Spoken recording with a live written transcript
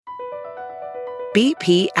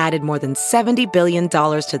BP added more than $70 billion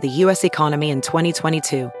to the U.S. economy in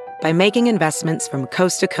 2022 by making investments from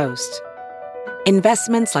coast to coast.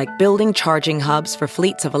 Investments like building charging hubs for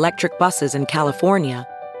fleets of electric buses in California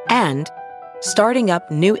and starting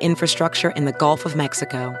up new infrastructure in the Gulf of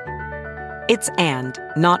Mexico. It's and,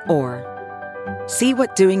 not or. See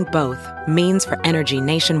what doing both means for energy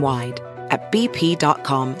nationwide at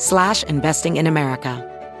bp.com/investing in America.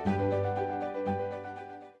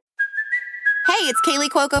 Hey, it's Kaylee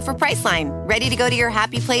Cuoco for Priceline. Ready to go to your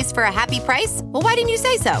happy place for a happy price? Well, why didn't you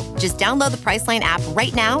say so? Just download the Priceline app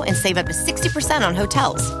right now and save up to 60% on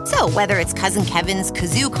hotels. So whether it's Cousin Kevin's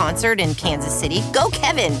Kazoo Concert in Kansas City, go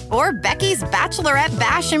Kevin, or Becky's Bachelorette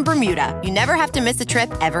Bash in Bermuda, you never have to miss a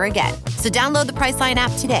trip ever again. So download the Priceline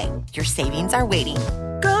app today. Your savings are waiting.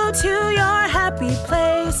 Go to your happy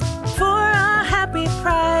place for a happy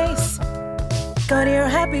price. Go to your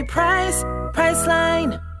happy price,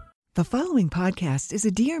 Priceline. The following podcast is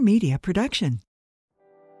a Dear Media production.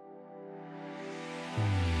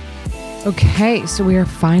 Okay, so we are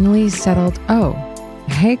finally settled. Oh,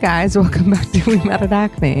 hey guys, welcome back to We Met at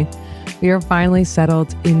Acme. We are finally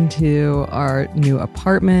settled into our new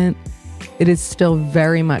apartment. It is still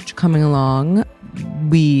very much coming along.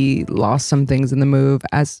 We lost some things in the move,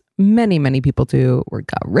 as many people do. We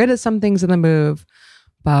got rid of some things in the move.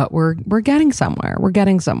 But we're getting somewhere. We're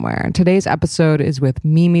getting somewhere. Today's episode is with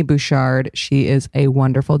Mimi Bouchard. She is a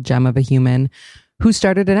wonderful gem of a human who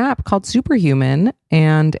started an app called Superhuman,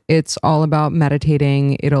 and it's all about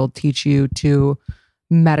meditating. It'll teach you to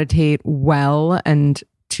meditate well and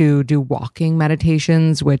to do walking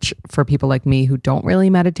meditations, which for people like me who don't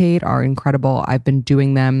really meditate are incredible. I've been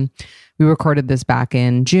doing them. We recorded this back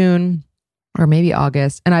in June or maybe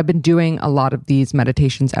August, and I've been doing a lot of these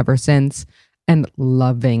meditations ever since and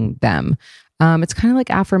loving them. It's kind of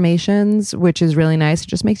like affirmations, which is really nice. It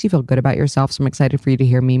just makes you feel good about yourself. So I'm excited for you to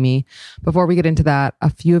hear Mimi. Before we get into that,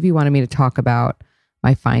 a few of you wanted me to talk about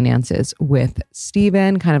my finances with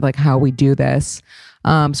Steven, kind of like how we do this.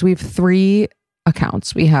 So we have 3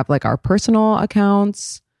 accounts. We have like our personal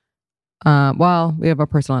accounts. We have our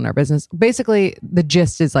personal and our business. Basically, the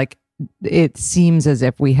gist is like, it seems as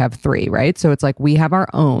if we have 3, right? So it's like we have our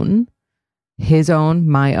own, his own,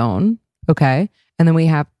 my own. Okay. And then we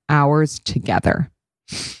have ours together.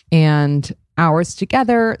 And ours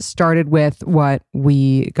together started with what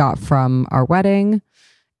we got from our wedding.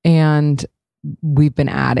 And we've been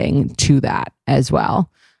adding to that as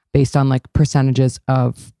well, based on like percentages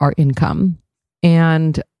of our income.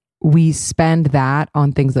 And we spend that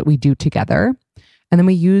on things that we do together. And then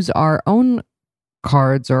we use our own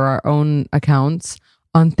cards or our own accounts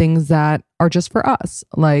on things that are just for us,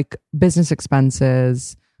 like business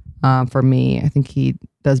expenses. For me, I think he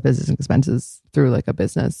does business expenses through like a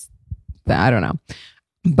business that I don't know,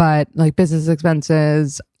 but like business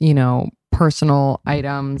expenses, personal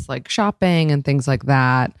items like shopping and things like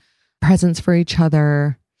that, presents for each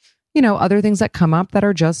other, other things that come up that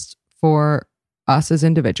are just for us as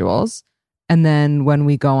individuals. And then when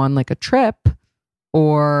we go on like a trip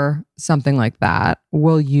or something like that,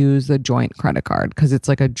 we'll use the joint credit card because it's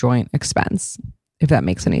like a joint expense, if that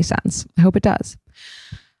makes any sense. I hope it does.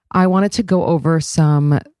 I wanted to go over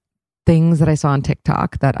some things that I saw on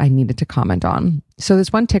TikTok that I needed to comment on. So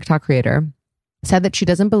this one TikTok creator said that she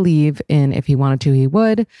doesn't believe in if he wanted to, he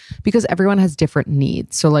would, because everyone has different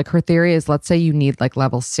needs. So like her theory is, let's say you need like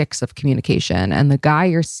level 6 of communication and the guy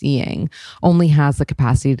you're seeing only has the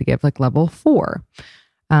capacity to give like level 4.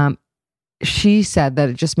 She said that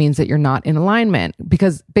it just means that you're not in alignment,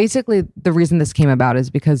 because basically the reason this came about is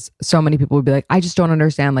because so many people would be like, I just don't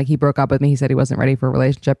understand. Like he broke up with me. He said he wasn't ready for a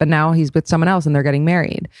relationship, and now he's with someone else and they're getting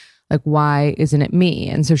married. Like, why isn't it me?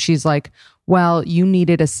 And so she's like, well, you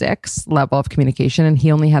needed a 6 level of communication and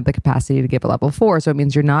he only had the capacity to give a level 4. So it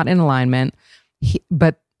means you're not in alignment.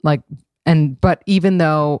 But even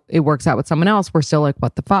though it works out with someone else, we're still like,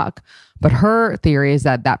 what the fuck? But her theory is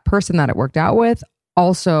that that person that it worked out with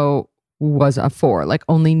also was a 4, like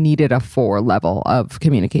only needed a 4 level of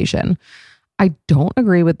communication. I don't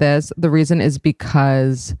agree with this. The reason is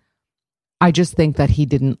because I just think that he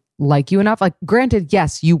didn't like you enough. Like, granted,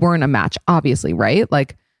 yes, you weren't a match, obviously, right?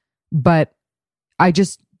 Like, but I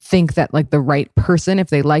just think that like the right person,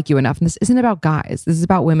 if they like you enough, and this isn't about guys, this is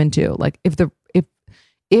about women too. Like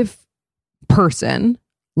if person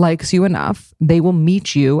likes you enough, they will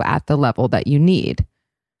meet you at the level that you need.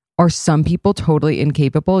 Are some people totally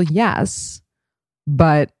incapable? Yes.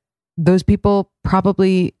 But those people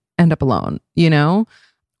probably end up alone,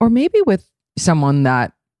 or maybe with someone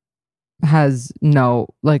that has no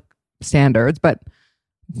like standards, but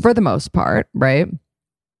for the most part, right?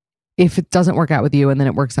 if it doesn't work out with you and then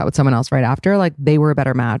it works out with someone else right after, like they were a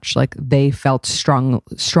better match. Like they felt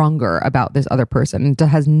stronger about this other person. It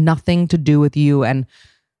has nothing to do with you. And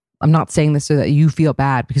I'm not saying this so that you feel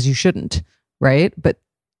bad, because you shouldn't, right? But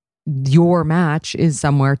your match is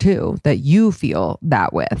somewhere too that you feel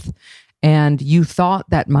that with. And you thought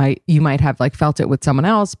that you might have like felt it with someone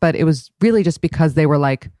else, but it was really just because they were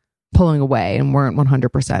like pulling away and weren't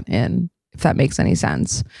 100% in, if that makes any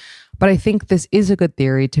sense. But I think this is a good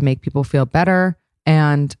theory to make people feel better.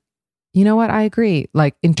 And you know what? I agree.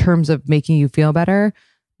 Like in terms of making you feel better,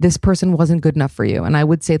 this person wasn't good enough for you. And I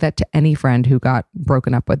would say that to any friend who got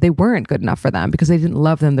broken up with. They weren't good enough for them because they didn't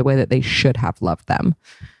love them the way that they should have loved them.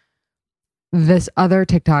 This other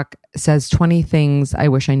TikTok says 20 things I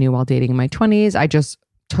wish I knew while dating in my 20s. I just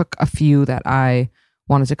took a few that I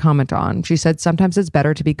wanted to comment on. She said, sometimes it's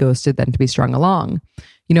better to be ghosted than to be strung along.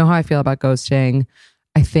 You know how I feel about ghosting.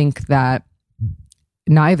 I think that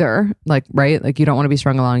neither, like, right? Like you don't want to be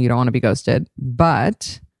strung along. You don't want to be ghosted.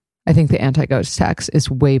 But I think the anti-ghost text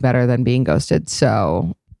is way better than being ghosted.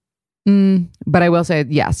 So, but I will say,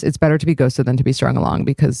 yes, it's better to be ghosted than to be strung along,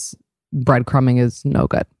 because breadcrumbing is no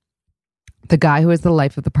good. The guy who is the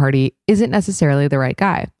life of the party isn't necessarily the right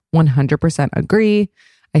guy. 100% agree.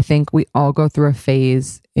 I think we all go through a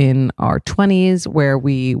phase in our 20s where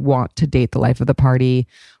we want to date the life of the party.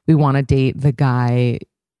 We want to date the guy,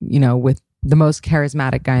 you know, with the most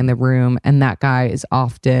charismatic guy in the room. And that guy is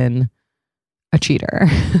often a cheater.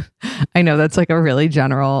 I know that's like a really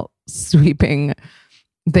general sweeping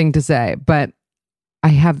thing to say, but I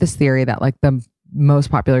have this theory that like the most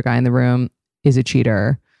popular guy in the room is a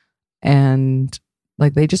cheater. And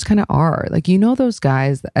like they just kind of are. Like, you know, those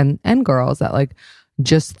guys and girls that like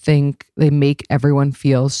just think they make everyone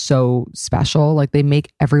feel so special. Like they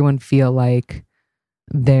make everyone feel like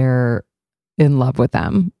they're in love with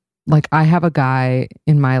them. Like I have a guy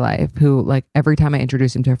in my life who like every time I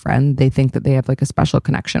introduce him to a friend, they think that they have like a special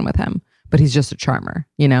connection with him, but he's just a charmer,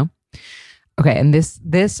 you know? Okay. And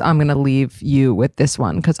this I'm going to leave you with this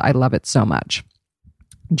one because I love it so much.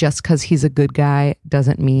 Just because he's a good guy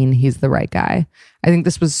doesn't mean he's the right guy. I think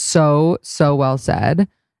this was so well said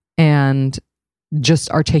and just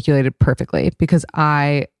articulated perfectly, because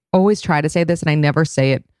I always try to say this and I never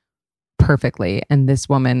say it perfectly. And this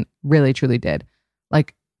woman really, truly did.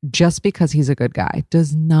 Like, just because he's a good guy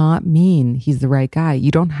does not mean he's the right guy.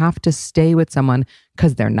 You don't have to stay with someone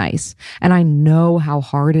because they're nice. And I know how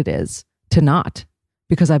hard it is to not,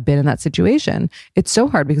 because I've been in that situation. It's so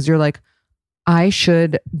hard because you're like, I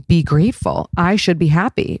should be grateful. I should be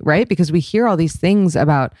happy, right? Because we hear all these things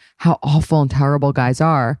about how awful and terrible guys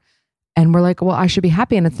are. And we're like, well, I should be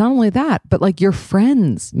happy. And it's not only that, but like your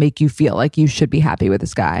friends make you feel like you should be happy with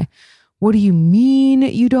this guy. What do you mean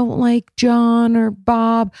you don't like John or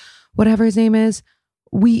Bob, whatever his name is?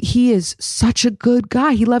 He is such a good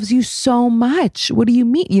guy. He loves you so much. What do you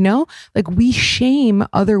mean? You know, like we shame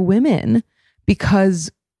other women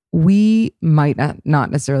because we might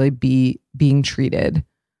not necessarily be being treated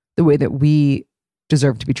the way that we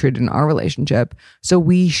deserve to be treated in our relationship. So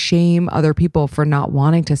we shame other people for not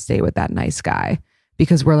wanting to stay with that nice guy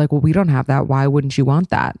because we're like, well, we don't have that. Why wouldn't you want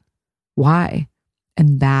that? Why?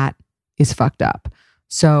 And that is fucked up.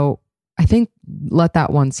 So I think let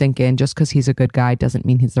that one sink in. Just because he's a good guy doesn't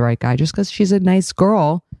mean he's the right guy. Just because she's a nice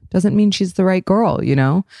girl doesn't mean she's the right girl, you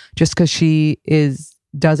know? Just because she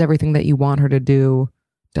does everything that you want her to do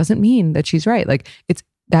doesn't mean that she's right. Like it's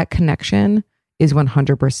that connection is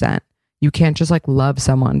 100%. You can't just like love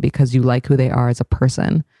someone because you like who they are as a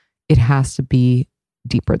person. It has to be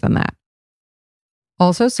deeper than that.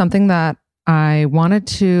 Also, something that I wanted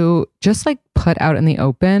to just like put out in the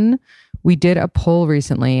open. We did a poll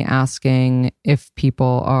recently asking if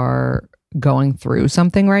people are going through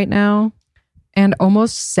something right now. And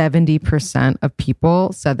almost 70% of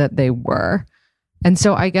people said that they were. And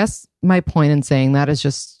so I guess my point in saying that is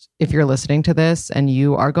just, if you're listening to this and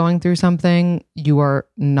you are going through something, you are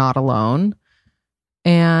not alone.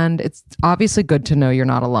 And it's obviously good to know you're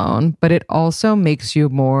not alone, but it also makes you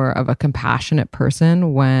more of a compassionate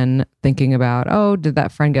person when thinking about, oh, did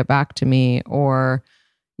that friend get back to me? Or,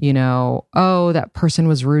 you know, oh, that person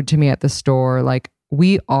was rude to me at the store. Like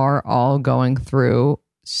we are all going through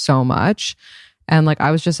so much. And like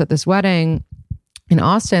I was just at this wedding in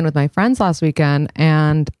Austin with my friends last weekend,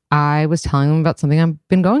 and I was telling them about something I've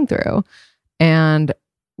been going through. And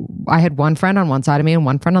I had one friend on one side of me and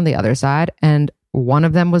one friend on the other side. And one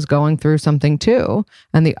of them was going through something too.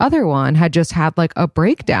 And the other one had just had like a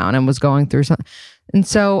breakdown and was going through something. And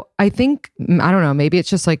so I think, I don't know, maybe it's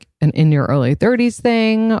just like an in your early 30s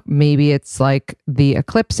thing. Maybe it's like the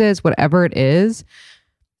eclipses, whatever it is.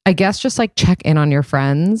 I guess just like check in on your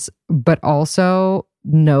friends, but also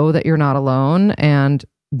know that you're not alone and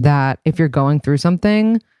that if you're going through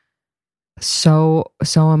something, so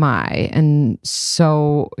am I, and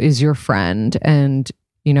so is your friend, and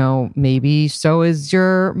maybe so is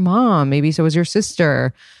your mom, maybe so is your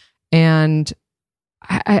sister. And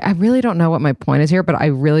I really don't know what my point is here, but I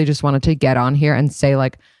really just wanted to get on here and say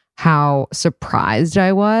like how surprised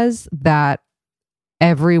I was that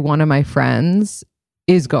every one of my friends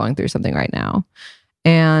is going through something right now.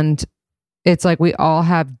 And it's like we all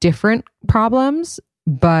have different problems,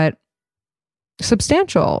 but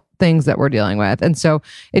substantial things that we're dealing with. And so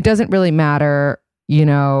it doesn't really matter,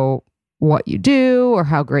 what you do or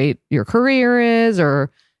how great your career is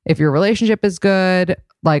or if your relationship is good.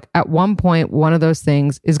 Like at one point, one of those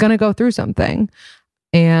things is going to go through something.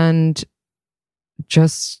 And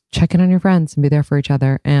just check in on your friends and be there for each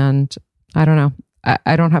other. And I don't know.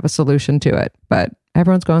 I don't have a solution to it, but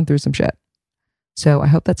everyone's going through some shit. So I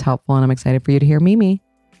hope that's helpful, and I'm excited for you to hear Mimi.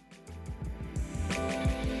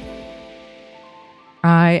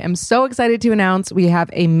 I am so excited to announce we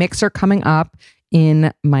have a mixer coming up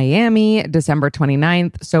in Miami, December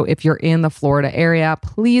 29th. So if you're in the Florida area,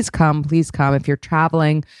 please come. If you're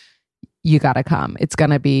traveling, you got to come. It's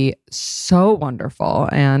going to be so wonderful.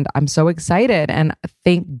 And I'm so excited. And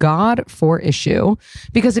thank God for Issue.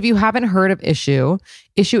 Because if you haven't heard of Issue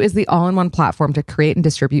is the all-in-one platform to create and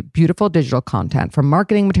distribute beautiful digital content, from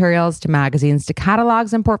marketing materials to magazines to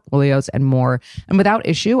catalogs and portfolios and more. And without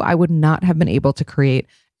Issue, I would not have been able to create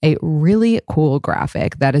a really cool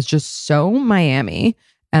graphic that is just so Miami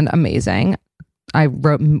and amazing.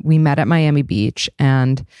 We met at Miami Beach,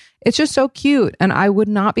 and it's just so cute. And I would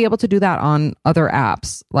not be able to do that on other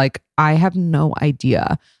apps. Like, I have no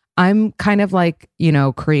idea. I'm kind of like,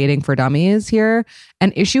 creating for dummies here.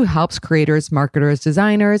 And Issue helps creators, marketers,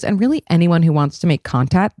 designers, and really anyone who wants to make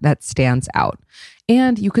content that stands out.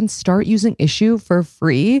 And you can start using Issue for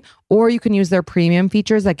free, or you can use their premium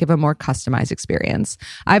features that give a more customized experience.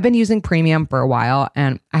 I've been using premium for a while,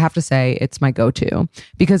 and I have to say it's my go-to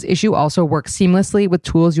because Issue also works seamlessly with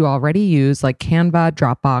tools you already use like Canva,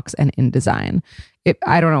 Dropbox, and InDesign.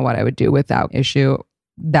 I don't know what I would do without Issue.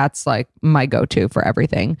 That's like my go-to for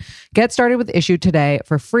everything. Get started with Issue today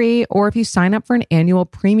for free, or if you sign up for an annual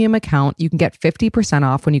premium account, you can get 50%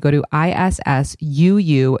 off when you go to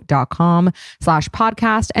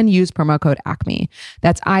issuu.com/podcast and use promo code ACME.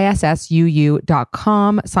 That's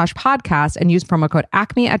issuu.com/podcast and use promo code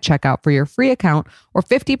ACME at checkout for your free account or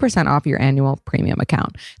 50% off your annual premium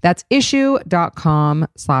account. That's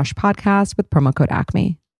issuu.com/podcast with promo code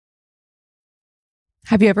ACME.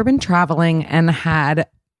 Have you ever been traveling and had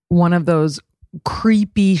one of those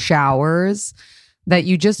creepy showers that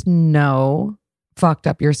you just know fucked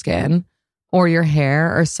up your skin or your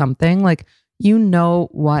hair or something? Like, you know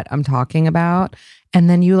what I'm talking about. And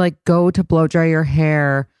then you like go to blow dry your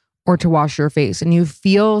hair or to wash your face and you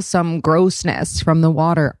feel some grossness from the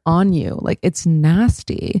water on you. Like, it's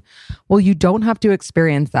nasty. Well, you don't have to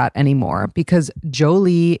experience that anymore because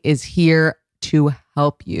Jolie is here to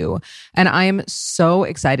help you. And I am so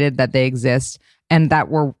excited that they exist and that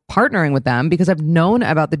we're partnering with them because I've known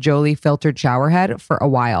about the Jolie filtered shower head for a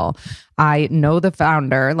while. I know the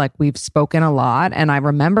founder, like we've spoken a lot. And I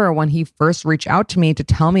remember when he first reached out to me to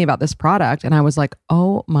tell me about this product, and I was like,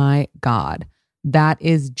 oh my God, that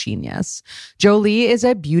is genius. Jolie is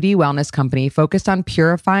a beauty wellness company focused on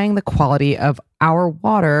purifying the quality of our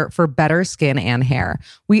water for better skin and hair.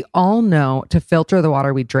 We all know to filter the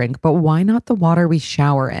water we drink, but why not the water we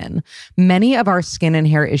shower in? Many of our skin and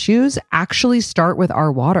hair issues actually start with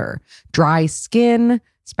our water. Dry skin,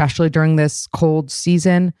 especially during this cold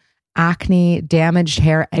season, acne, damaged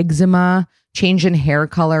hair, eczema, change in hair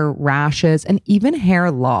color, rashes, and even hair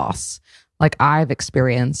loss, like I've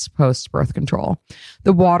experienced post-birth control.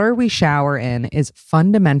 The water we shower in is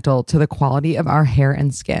fundamental to the quality of our hair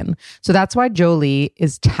and skin. So that's why Jolie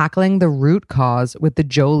is tackling the root cause with the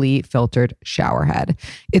Jolie filtered shower head.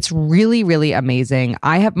 It's really, really amazing.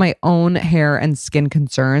 I have my own hair and skin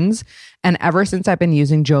concerns, and ever since I've been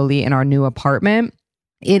using Jolie in our new apartment,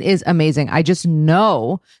 it is amazing. I just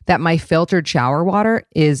know that my filtered shower water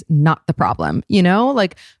is not the problem.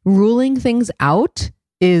 Like ruling things out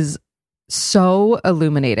is so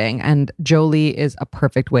illuminating, and Jolie is a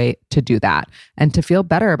perfect way to do that and to feel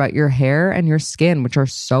better about your hair and your skin, which are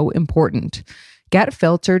so important. Get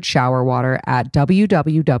filtered shower water at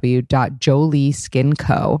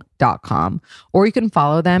www.jolieskinco.com, or you can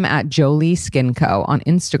follow them at Jolie Skin Co on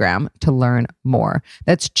Instagram to learn more.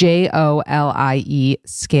 That's JOLIE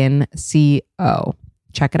Skin CO.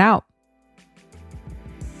 Check it out.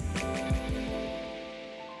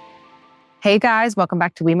 Hey guys, welcome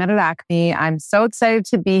back to We Met at Acme. I'm so excited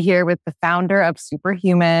to be here with the founder of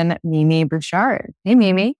Superhuman, Mimi Bouchard. Hey,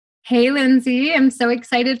 Mimi. Hey, Lindsay. I'm so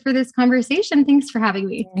excited for this conversation. Thanks for having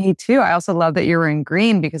me. Me too. I also love that you're wearing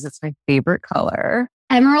green because it's my favorite color.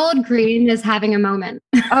 Emerald green is having a moment.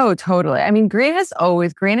 Oh, totally. I mean, green is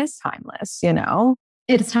timeless, you know?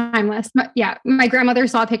 It's timeless. But yeah, my grandmother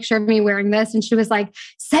saw a picture of me wearing this and she was like,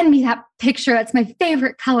 send me that picture. That's my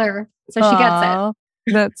favorite color. So she gets it.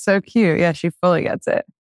 That's so cute. Yeah, she fully gets it.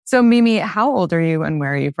 So Mimi, how old are you and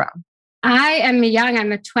where are you from? I am young.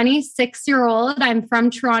 I'm a 26-year-old. I'm from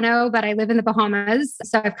Toronto, but I live in the Bahamas.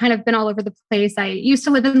 So I've kind of been all over the place. I used to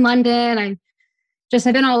live in London. I've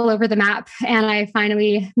been all over the map. And I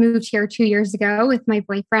finally moved here 2 years ago with my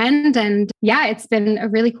boyfriend. And yeah, it's been a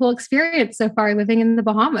really cool experience so far living in the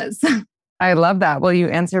Bahamas. I love that. Well, you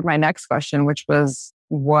answered my next question, which was,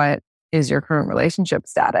 what is your current relationship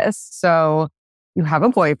status? So you have a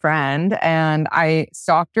boyfriend and I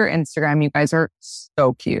stalked your Instagram. You guys are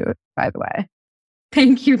so cute, by the way.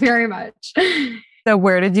 Thank you very much. So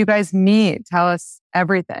where did you guys meet? Tell us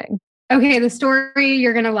everything. Okay, the story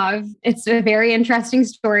you're going to love. It's a very interesting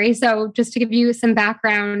story. So just to give you some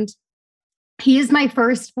background, he is my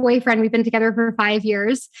first boyfriend. We've been together for 5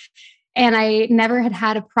 years and I never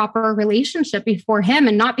had a proper relationship before him.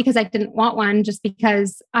 And not because I didn't want one, just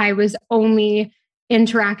because I was only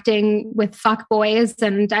interacting with fuck boys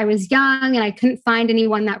and I was young and I couldn't find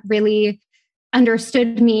anyone that really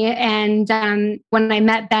understood me. And when I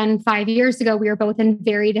met Ben 5 years ago, we were both in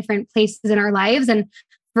very different places in our lives. And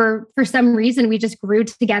for some reason, we just grew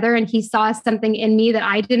together and he saw something in me that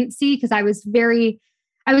I didn't see because I was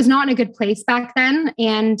not in a good place back then.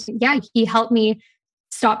 And yeah, he helped me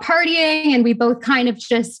stop partying and we both kind of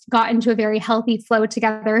just got into a very healthy flow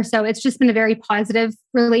together. So it's just been a very positive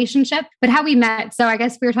relationship. But how we met, so I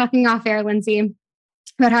guess we were talking off air, Lindsay,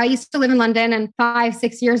 about how I used to live in London and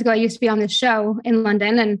 5-6 years ago, I used to be on this show in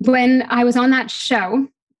London. And when I was on that show,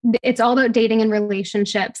 it's all about dating and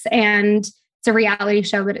relationships and it's a reality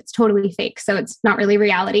show, but it's totally fake. So it's not really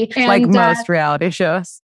reality. And, like most reality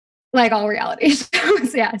shows. Like all reality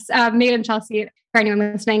shows, yes. Made in Chelsea for anyone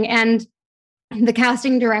listening. And the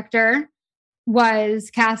casting director was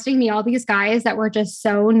casting me all these guys that were just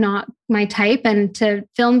so not my type. And to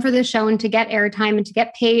film for the show and to get airtime and to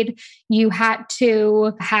get paid, you had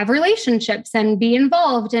to have relationships and be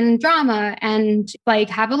involved in drama and like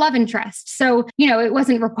have a love interest. So, it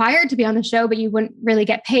wasn't required to be on the show, but you wouldn't really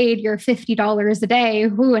get paid your $50 a day.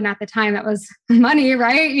 Ooh, and at the time that was money,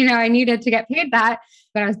 right? I needed to get paid that.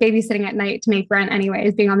 But I was babysitting at night to make rent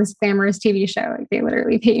anyways, being on this glamorous TV show. Like, they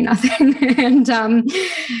literally pay you nothing. And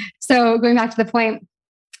so going back to the point,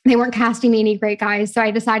 they weren't casting me any great guys. So I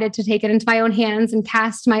decided to take it into my own hands and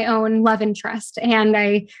cast my own love interest. And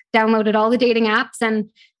I downloaded all the dating apps and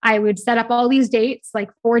I would set up all these dates, like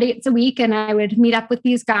 4 dates a week. And I would meet up with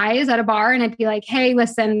these guys at a bar and I'd be like, hey,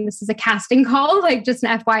 listen, this is a casting call. Like, just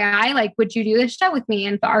an FYI, like, would you do this show with me?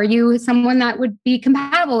 And are you someone that would be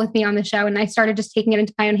compatible with me on the show? And I started just taking it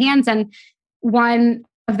into my own hands. And one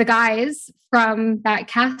of the guys from that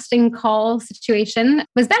casting call situation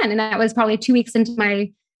was Ben. And that was probably 2 weeks into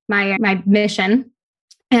my mission.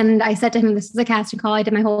 And I said to him, this is a casting call. I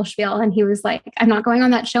did my whole spiel. And he was like, I'm not going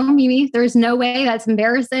on that show, Mimi. There's no way. That's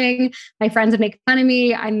embarrassing. My friends would make fun of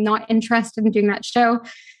me. I'm not interested in doing that show.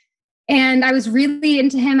 And I was really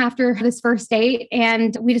into him after this first date.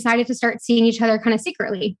 And we decided to start seeing each other kind of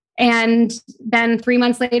secretly. And then 3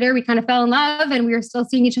 months later, we kind of fell in love and we were still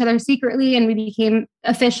seeing each other secretly and we became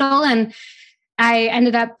official. And I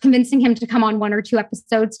ended up convincing him to come on 1 or 2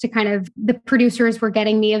 episodes to the producers were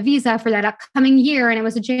getting me a visa for that upcoming year. And it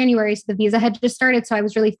was a January. So the visa had just started. So I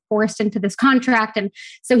was really forced into this contract. And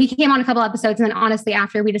so he came on a couple episodes. And then honestly,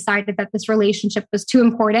 after we decided that this relationship was too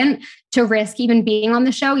important to risk even being on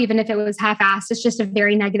the show, even if it was half-assed, it's just a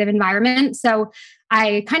very negative environment. So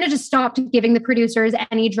I kind of just stopped giving the producers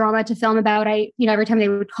any drama to film about. Every time they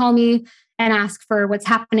would call me and ask for what's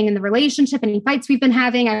happening in the relationship, any fights we've been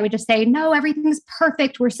having, I would just say, no, everything's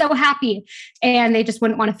perfect. We're so happy. And they just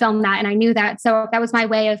wouldn't want to film that. And I knew that. So that was my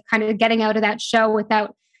way of kind of getting out of that show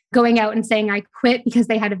without going out and saying I quit because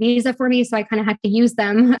they had a visa for me. So I kind of had to use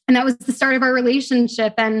them. And that was the start of our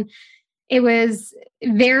relationship. And it was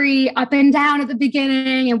very up and down at the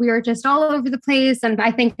beginning and we were just all over the place. And I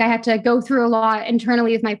think I had to go through a lot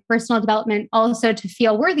internally with my personal development also to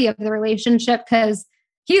feel worthy of the relationship because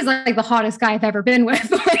he's like the hottest guy I've ever been with.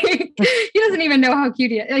 Like, he doesn't even know how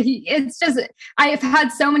cute he is. It's just, I've had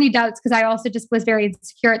so many doubts because I also just was very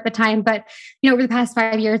insecure at the time. But, over the past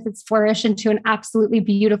 5 years, it's flourished into an absolutely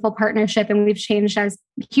beautiful partnership and we've changed as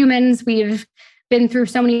humans. We've been through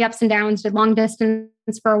so many ups and downs, did long distance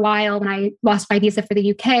for a while when I lost my visa for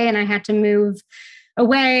the UK and I had to move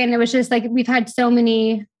away. And it was just like, we've had so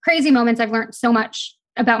many crazy moments. I've learned so much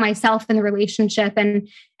about myself and the relationship. And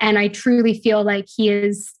I truly feel like he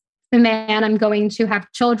is the man I'm going to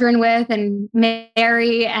have children with and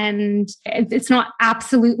marry. And it's not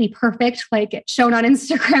absolutely perfect, like it's shown on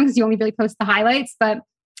Instagram because you only really post the highlights, but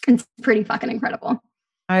it's pretty fucking incredible.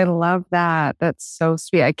 I love that. That's so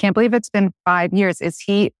sweet. I can't believe it's been 5 years. Is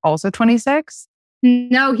he also 26?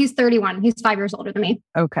 No, he's 31. He's 5 years older than me.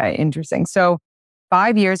 Okay, interesting. So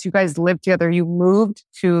 5 years, you guys lived together. You moved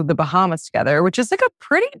to the Bahamas together, which is like a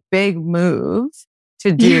pretty big move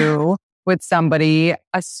to do with somebody,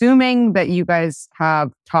 assuming that you guys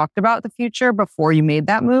have talked about the future before you made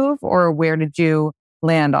that move, or where did you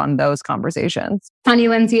land on those conversations? Funny,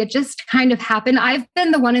 Lindsay, it just kind of happened. I've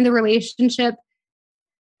been the one in the relationship,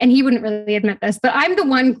 and he wouldn't really admit this, but I'm the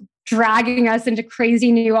one dragging us into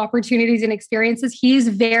crazy new opportunities and experiences. He's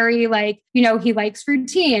very like, he likes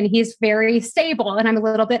routine. He's very stable. And I'm a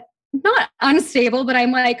little bit not unstable, but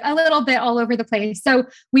I'm like a little bit all over the place. So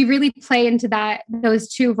we really play into those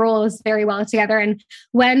two roles very well together. And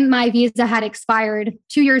when my visa had expired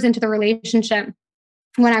 2 years into the relationship,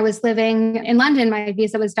 when I was living in London, my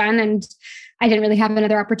visa was done and I didn't really have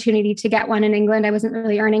another opportunity to get one in England. I wasn't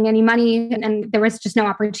really earning any money and there was just no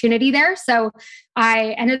opportunity there. So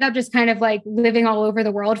I ended up just kind of like living all over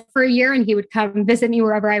the world for a year, and he would come visit me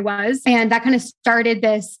wherever I was. And that kind of started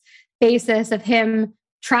this basis of him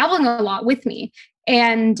traveling a lot with me.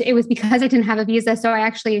 And it was because I didn't have a visa. So I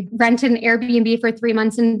actually rented an Airbnb for 3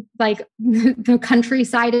 months in like the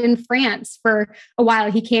countryside in France for a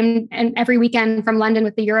while. He came and every weekend from London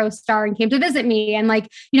with the Eurostar and came to visit me. And like,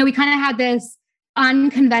 we kind of had this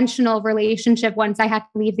unconventional relationship once I had to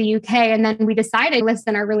leave the UK. And then we decided,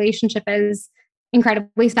 listen, our relationship is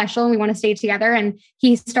incredibly special and we want to stay together. And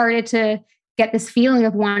he started to get this feeling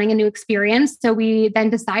of wanting a new experience. So we then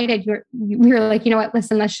decided, we were like, you know what,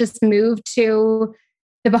 listen, let's just move to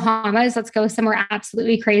the Bahamas. Let's go somewhere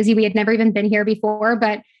absolutely crazy. We had never even been here before,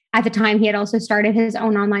 but at the time he had also started his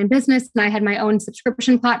own online business and I had my own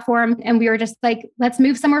subscription platform. And we were just like, let's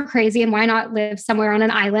move somewhere crazy. And why not live somewhere on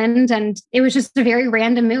an island? And it was just a very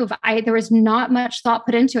random move. There was not much thought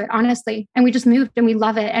put into it, honestly. And we just moved and we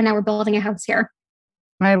love it. And now we're building a house here.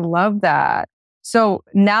 I love that. So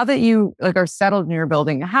now that you are settled and you're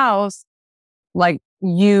building a house, like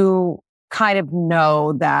you kind of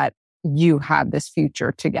know that you have this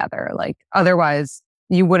future together. Like otherwise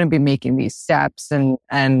you wouldn't be making these steps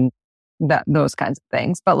and those kinds of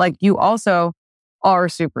things. But like you also are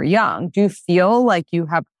super young. Do you feel like you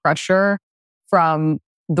have pressure from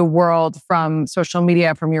the world, from social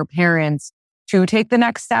media, from your parents to take the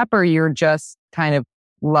next step, or you're just kind of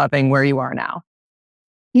loving where you are now?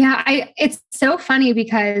 Yeah, it's so funny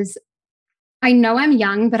because I know I'm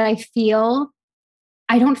young, but I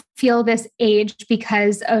don't feel this age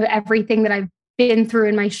because of everything that I've been through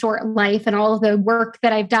in my short life and all of the work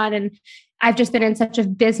that I've done. And I've just been in such a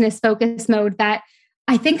business focus mode that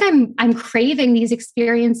I think I'm craving these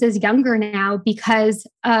experiences younger now because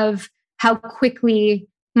of how quickly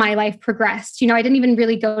my life progressed. I didn't even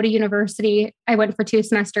really go to university. I went for 2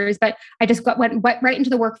 semesters, but I just went right into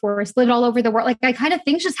the workforce, lived all over the world. Like I kind of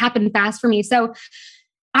things just happened fast for me. So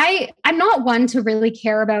I'm not one to really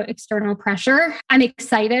care about external pressure. I'm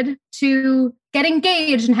excited to get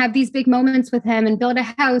engaged and have these big moments with him and build a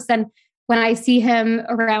house. And when I see him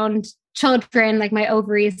around children, like my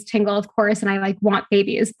ovaries tingle, of course, and I like want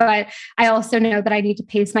babies. But I also know that I need to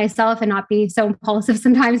pace myself and not be so impulsive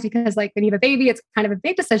sometimes because like when you have a baby, it's kind of a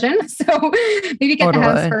big decision. So maybe get the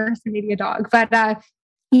house first and maybe a dog. But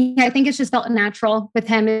I think it's just felt natural with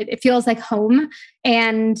him. It feels like home.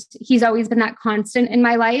 And he's always been that constant in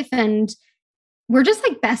my life. And we're just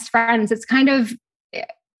like best friends. It's kind of,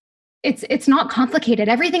 it's not complicated.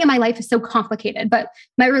 Everything in my life is so complicated, but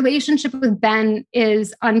my relationship with Ben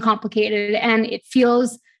is uncomplicated. And it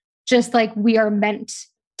feels just like we are meant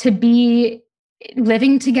to be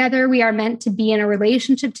living together. We are meant to be in a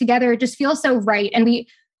relationship together. It just feels so right. And we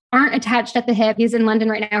aren't attached at the hip. He's in London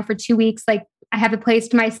right now for 2 weeks. Like I have a place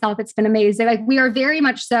to myself. It's been amazing. Like we are very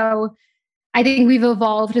much so. I think we've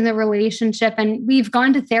evolved in the relationship and we've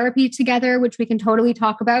gone to therapy together, which we can totally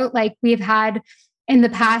talk about. Like we've had in the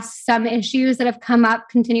past some issues that have come up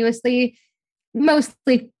continuously,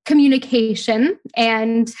 mostly communication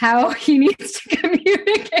and how he needs to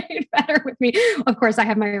communicate better with me. Of course, I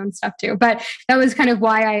have my own stuff too, but that was kind of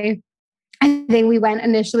why I think we went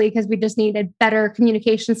initially because we just needed better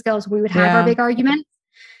communication skills. We would have our big arguments.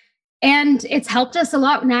 And it's helped us a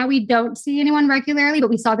lot. Now we don't see anyone regularly, but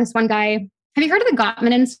we saw this one guy. Have you heard of the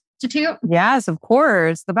Gottman Institute? Yes, of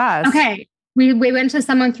course. The best. Okay. We went to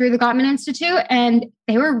someone through the Gottman Institute and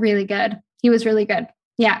they were really good. He was really good.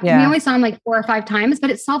 Yeah. We only saw him like 4 or 5 times, but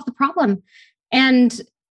it solved the problem. And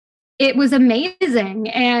it was amazing.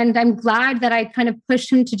 And I'm glad that I kind of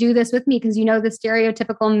pushed him to do this with me because, you know, the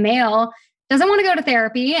stereotypical male doesn't want to go to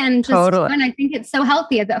therapy. And just, and I think it's so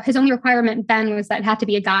healthy. His only requirement, Ben, was that it had to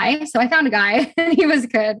be a guy. So I found a guy and he was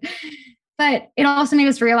good. But it also made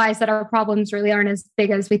us realize that our problems really aren't as big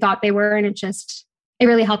as we thought they were. And it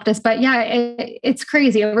really helped us. But yeah, it's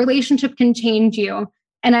crazy. A relationship can change you.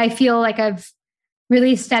 And I feel like I've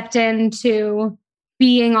really stepped into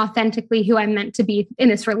being authentically who I'm meant to be in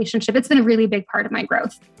this relationship. It's been a really big part of my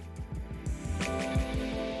growth.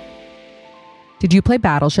 Did you play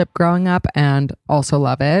Battleship growing up and also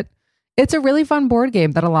love it? It's a really fun board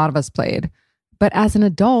game that a lot of us played. But as an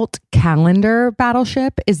adult, Calendar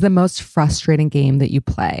Battleship is the most frustrating game that you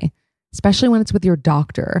play, especially when it's with your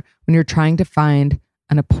doctor, when you're trying to find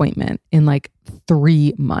an appointment in like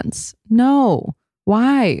 3 months. No.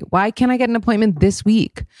 Why? Why can't I get an appointment this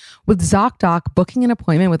week? With ZocDoc, booking an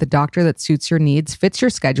appointment with a doctor that suits your needs, fits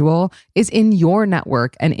your schedule, is in your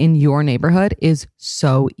network and in your neighborhood is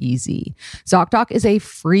so easy. ZocDoc is a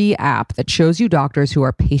free app that shows you doctors who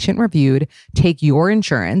are patient reviewed, take your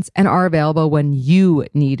insurance, and are available when you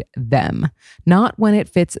need them, not when it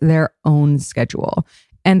fits their own schedule.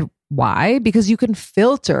 And why? Because you can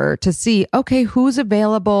filter to see, okay, who's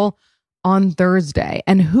available on Thursday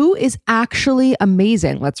and who is actually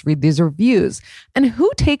amazing. Let's read these reviews. And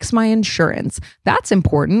who takes my insurance? That's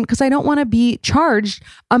important because I don't want to be charged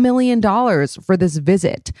 $1 million for this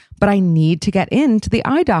visit, but I need to get into the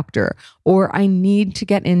eye doctor or I need to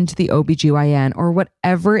get into the OBGYN or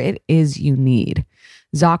whatever it is you need.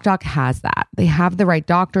 ZocDoc has that. They have the right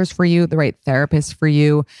doctors for you, the right therapists for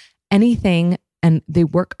you, anything, and they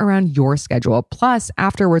work around your schedule. Plus,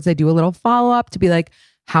 afterwards, they do a little follow-up to be like,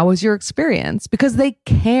 how was your experience? Because they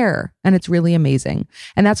care and it's really amazing.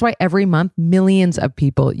 And that's why every month, millions of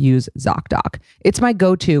people use ZocDoc. It's my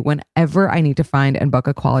go-to whenever I need to find and book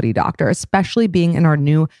a quality doctor, especially being in our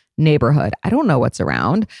new neighborhood. I don't know what's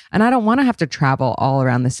around and I don't want to have to travel all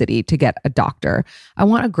around the city to get a doctor. I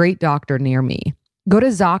want a great doctor near me. Go to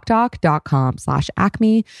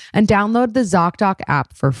ZocDoc.com/Acme and download the ZocDoc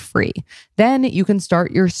app for free. Then you can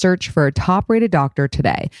start your search for a top-rated doctor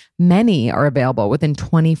today. Many are available within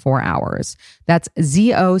 24 hours. That's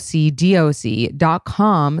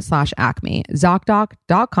ZocDoc.com/Acme.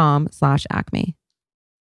 ZocDoc.com/Acme.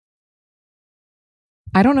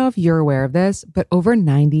 I don't know if you're aware of this, but over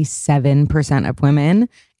 97% of women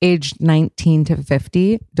aged 19 to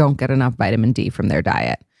 50 don't get enough vitamin D from their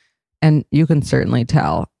diet. And you can certainly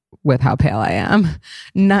tell with how pale I am.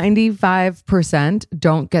 95%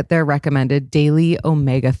 don't get their recommended daily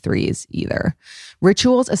omega-3s either.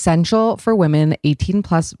 Ritual's Essential for Women 18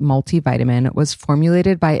 Plus multivitamin was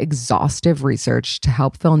formulated by exhaustive research to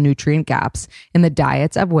help fill nutrient gaps in the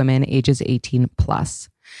diets of women ages 18 plus.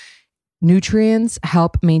 Nutrients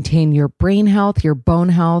help maintain your brain health, your bone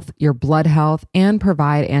health, your blood health, and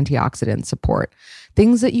provide antioxidant support.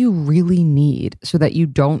 Things that you really need so that you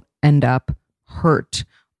don't end up hurt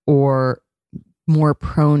or more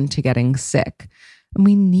prone to getting sick. And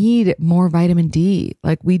we need more vitamin D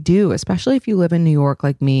like we do, especially if you live in New York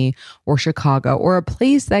like me or Chicago or a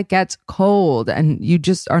place that gets cold and you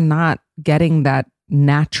just are not getting that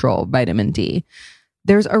natural vitamin D.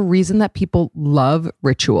 There's a reason that people love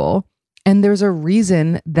Ritual. And there's a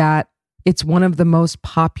reason that it's one of the most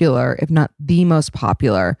popular, if not the most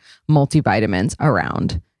popular, multivitamins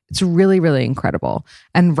around. It's really, really incredible.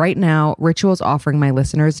 And right now, Ritual is offering my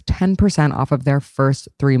listeners 10% off of their first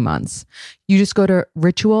 3 months. You just go to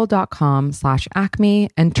ritual.com/Acme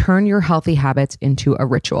and turn your healthy habits into a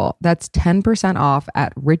ritual. That's 10% off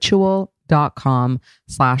at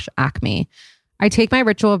ritual.com/Acme. I take my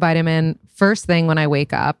Ritual vitamin first thing when I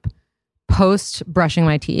wake up, post brushing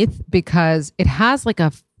my teeth, because it has like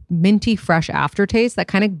a minty fresh aftertaste that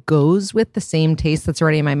kind of goes with the same taste that's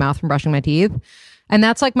already in my mouth from brushing my teeth. And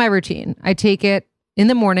that's like my routine. I take it in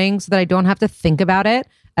the morning so that I don't have to think about it.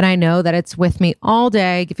 And I know that it's with me all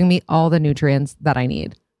day, giving me all the nutrients that I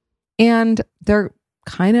need. And they're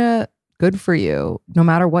kind of good for you. No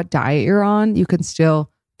matter what diet you're on, you can still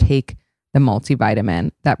take the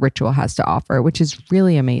multivitamin that Ritual has to offer, which is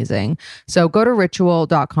really amazing. So go to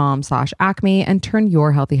ritual.com/Acme and turn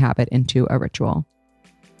your healthy habit into a ritual.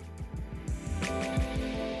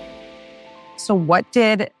 So what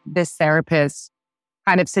did this therapist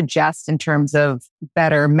kind of suggest in terms of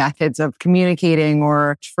better methods of communicating,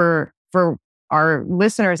 or for our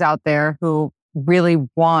listeners out there who really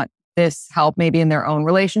want this help maybe in their own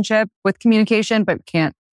relationship with communication, but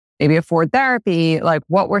can't maybe afford therapy? Like,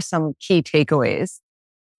 what were some key takeaways?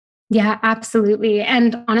 Yeah, absolutely.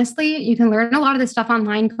 And honestly, you can learn a lot of this stuff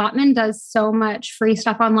online. Gottman does so much free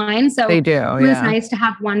stuff online. So they do. It was nice to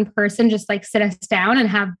have one person just like sit us down and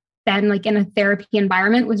have Ben like in a therapy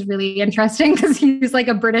environment was really interesting because he's like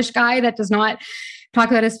a British guy that does not talk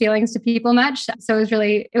about his feelings to people much. So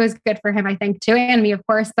it was good for him, I think, too, and me, of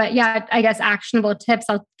course. But yeah, I guess actionable tips.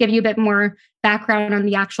 I'll give you a bit more background on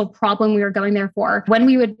the actual problem we were going there for. When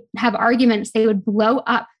we would have arguments, they would blow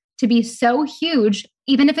up to be so huge,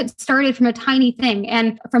 even if it started from a tiny thing.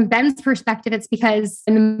 And from Ben's perspective, it's because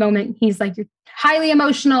in the moment he's like, you're highly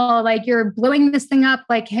emotional, like you're blowing this thing up,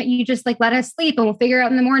 like you just like let us sleep and we'll figure it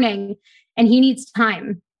out in the morning. And he needs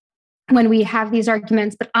time when we have these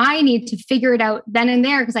arguments, but I need to figure it out then and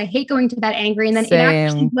there because I hate going to bed angry and then it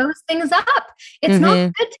actually blows things up. It's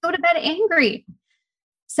not good to go to bed angry.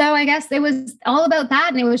 So I guess it was all about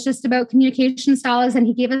that. And it was just about communication styles. And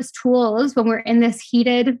he gave us tools when we're in this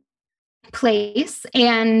heated place.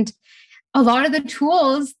 And a lot of the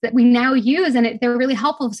tools that we now use, and they're really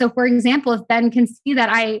helpful. So for example, if Ben can see that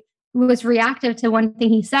I was reactive to one thing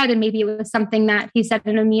he said, and maybe it was something that he said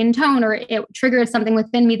in a mean tone, or it triggered something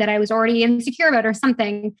within me that I was already insecure about or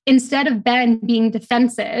something, instead of Ben being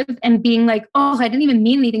defensive and being like, oh, I didn't even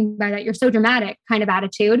mean anything by that, you're so dramatic kind of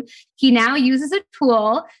attitude, he now uses a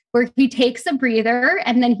tool where he takes a breather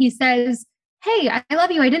and then he says, hey, I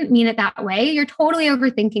love you. I didn't mean it that way. You're totally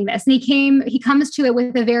overthinking this. And he comes to it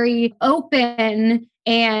with a very open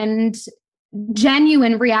and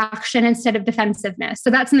genuine reaction instead of defensiveness.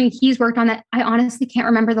 So that's something he's worked on that I honestly can't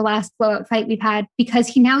remember the last blowout fight we've had because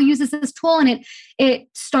he now uses this tool and it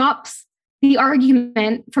stops the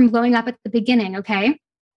argument from blowing up at the beginning. Okay.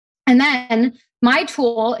 And then my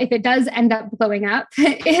tool, if it does end up blowing up,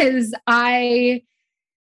 is I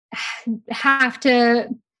have to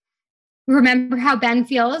remember how Ben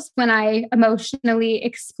feels when I emotionally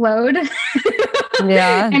explode.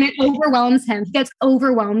 Yeah. And it overwhelms him. He gets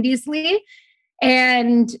overwhelmed easily.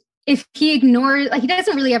 And if he ignores, like he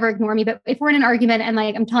doesn't really ever ignore me, but if we're in an argument and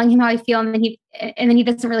like I'm telling him how I feel and then he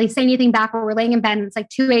doesn't really say anything back, or we're laying in bed and it's like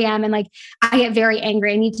 2 a.m. and like I get very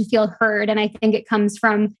angry. I need to feel heard. And I think it comes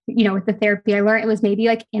from, with the therapy I learned, it was maybe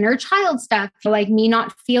like inner child stuff, like me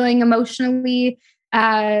not feeling emotionally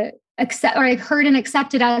heard and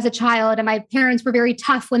accepted as a child. And my parents were very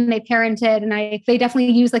tough when they parented, and they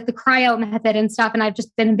definitely use like the cry out method and stuff. And I've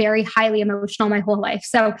just been very highly emotional my whole life.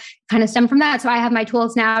 So kind of stem from that. So I have my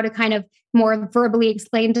tools now to kind of more verbally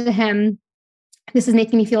explain to him, this is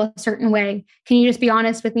making me feel a certain way. Can you just be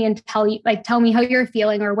honest with me and tell me how you're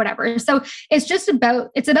feeling or whatever? So it's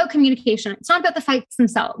about communication. It's not about the fights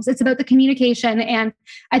themselves. It's about the communication. And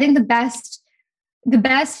I think the best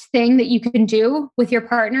thing that you can do with your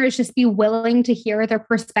partner is just be willing to hear their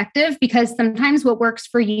perspective, because sometimes what works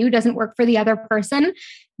for you doesn't work for the other person.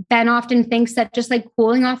 Ben often thinks that just like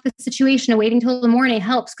cooling off the situation and waiting till the morning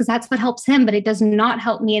helps because that's what helps him, but it does not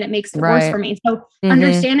help me and it makes it worse for me. So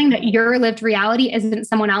understanding that your lived reality isn't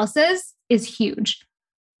someone else's is huge.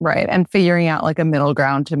 Right. And figuring out like a middle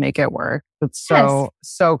ground to make it work. It's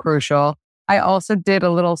so crucial. I also did a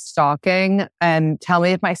little stalking, and tell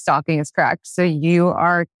me if my stalking is correct. So you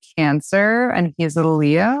are Cancer and he's a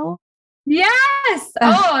Leo? Yes.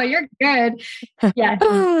 Oh, you're good. Yeah.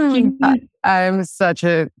 I'm such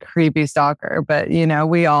a creepy stalker, but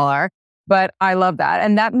we all are. But I love that.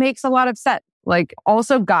 And that makes a lot of sense. Like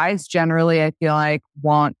also guys generally, I feel like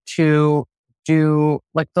want to do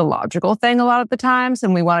like the logical thing a lot of the times,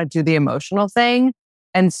 and we want to do the emotional thing.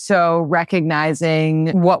 And so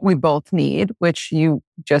recognizing what we both need, which you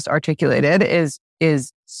just articulated,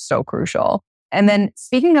 is so crucial. And then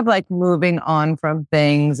speaking of like moving on from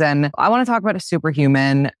things, and I want to talk about a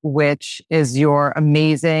Superhuman, which is your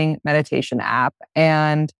amazing meditation app.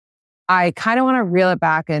 And I kind of want to reel it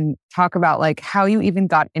back and talk about like how you even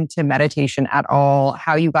got into meditation at all,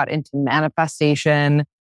 how you got into manifestation.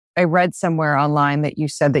 I read somewhere online that you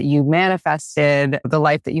said that you manifested the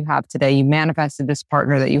life that you have today. You manifested this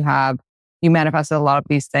partner that you have. You manifested a lot of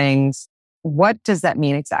these things. What does that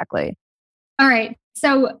mean exactly? All right.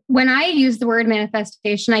 So when I use the word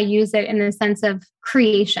manifestation, I use it in the sense of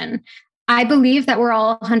creation. I believe that we're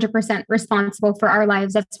all 100% responsible for our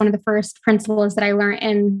lives. That's one of the first principles that I learned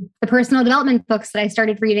in the personal development books that I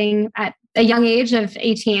started reading at a young age of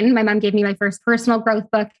 18. My mom gave me my first personal growth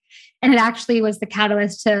book, and it actually was the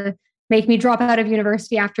catalyst to make me drop out of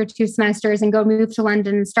university after 2 semesters and go move to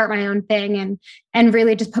London and start my own thing and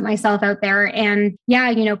really just put myself out there. And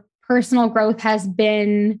yeah, personal growth has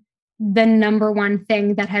been the number one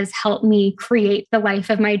thing that has helped me create the life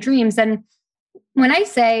of my dreams. And when I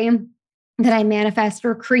say that I manifest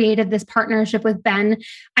or created this partnership with Ben.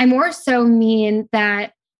 I more so mean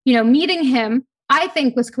that, meeting him, I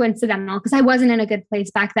think was coincidental because I wasn't in a good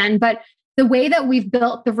place back then. But the way that we've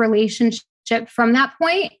built the relationship from that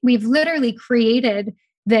point, we've literally created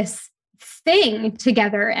this thing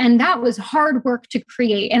together. And that was hard work to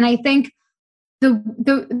create. And I think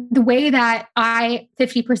the way that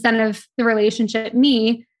 50% of the relationship,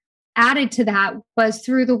 me, added to that was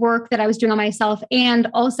through the work that I was doing on myself and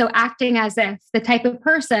also acting as if the type of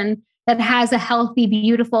person that has a healthy,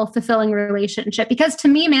 beautiful, fulfilling relationship. Because to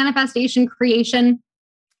me, manifestation, creation,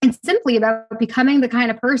 it's simply about becoming the kind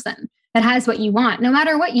of person that has what you want, no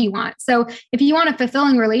matter what you want. So if you want a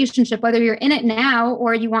fulfilling relationship, whether you're in it now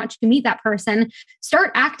or you want to meet that person,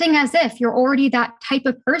 start acting as if you're already that type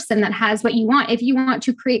of person that has what you want. If you want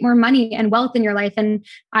to create more money and wealth in your life, and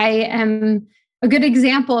I am a good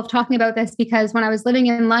example of talking about this because when I was living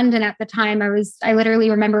in London at the time, I literally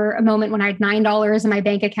remember a moment when I had $9 in my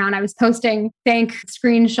bank account. I was posting bank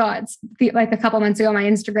screenshots like a couple months ago on my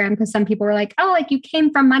Instagram because some people were like, oh, like you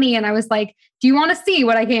came from money. And I was like, do you want to see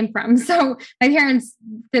what I came from? So my parents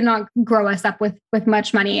did not grow us up with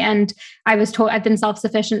much money. And I was told I've been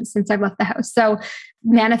self-sufficient since I've left the house. So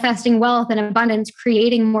manifesting wealth and abundance,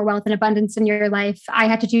 creating more wealth and abundance in your life, I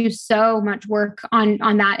had to do so much work on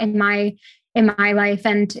that in my life.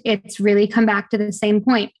 And it's really come back to the same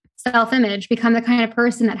point. Self-image, become the kind of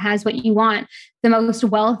person that has what you want, the most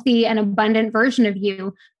wealthy and abundant version of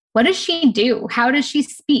you. What does she do? How does she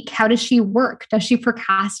speak? How does she work? Does she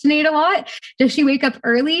procrastinate a lot? Does she wake up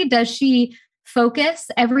early? Does she focus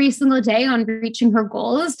every single day on reaching her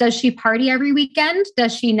goals? Does she party every weekend?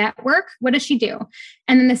 Does she network? What does she do?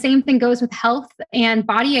 And then the same thing goes with health and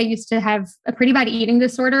body. I used to have a pretty bad eating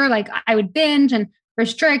disorder. Like I would binge and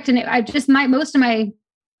restrict. And most of my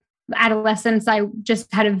adolescence, I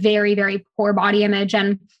just had a very, very poor body image.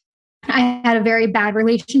 And I had a very bad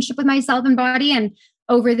relationship with myself and body. And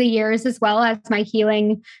over the years, as well as my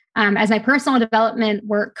healing, as my personal development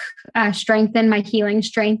work strengthened, my healing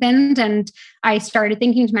strengthened. And I started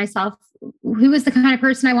thinking to myself, who is the kind of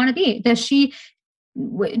person I want to be? Does she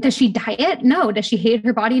diet? No. Does she hate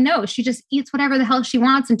her body? No. She just eats whatever the hell she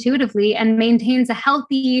wants intuitively and maintains a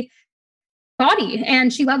healthy body.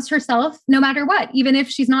 And she loves herself no matter what, even if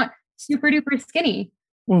she's not super duper skinny.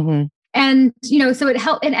 Mm-hmm. And, so it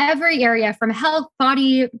helped in every area from health,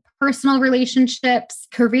 body, personal relationships,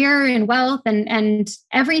 career and wealth and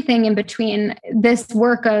everything in between. This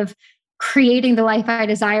work of creating the life I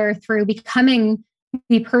desire through becoming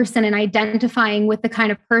the person and identifying with the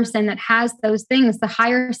kind of person that has those things, the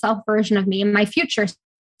higher self version of me, my future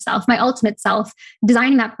self, my ultimate self,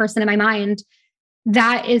 designing that person in my mind.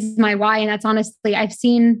 That is my why. And that's honestly, I've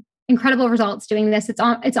seen incredible results doing this.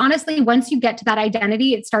 It's honestly, once you get to that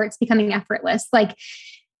identity, it starts becoming effortless. Like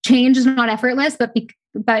change is not effortless, but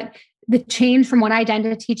the change from one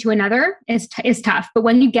identity to another is tough. But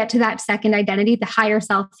when you get to that second identity, the higher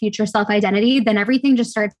self, future self identity, then everything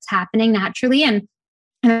just starts happening naturally. And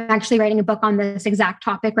I'm actually writing a book on this exact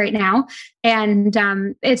topic right now. And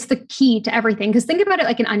it's the key to everything. Because think about it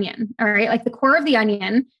like an onion, all right? Like the core of the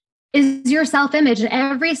onion is your self-image, and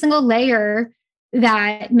every single layer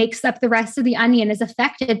that makes up the rest of the onion is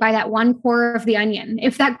affected by that one core of the onion.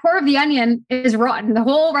 If that core of the onion is rotten, the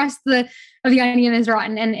whole rest of the onion is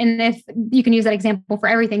rotten. And if you can use that example for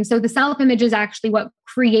everything. So the self-image is actually what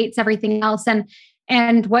creates everything else.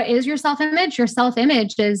 And what is your self-image? Your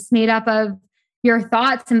self-image is made up of your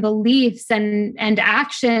thoughts and beliefs and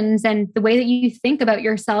actions and the way that you think about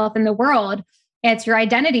yourself and the world. It's your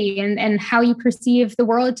identity and how you perceive the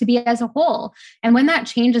world to be as a whole. And when that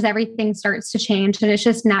changes, everything starts to change and it's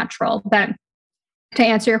just natural. But to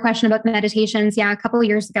answer your question about the meditations, a couple of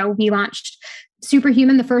years ago, we launched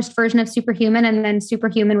Superhuman, the first version of Superhuman. And then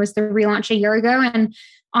Superhuman was the relaunch a year ago. And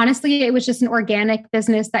honestly, it was just an organic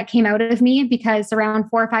business that came out of me because around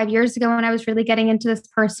 4 or 5 years ago, when I was really getting into this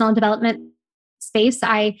personal development space,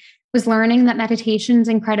 I was learning that meditation is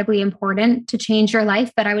incredibly important to change your life,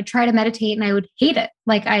 but I would try to meditate and I would hate it.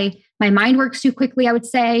 Like my mind works too quickly. I would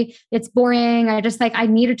say it's boring. I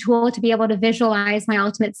need a tool to be able to visualize my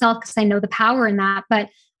ultimate self because I know the power in that, but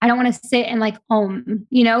I don't want to sit and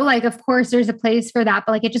of course there's a place for that,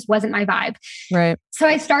 but it just wasn't my vibe. Right. So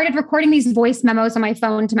I started recording these voice memos on my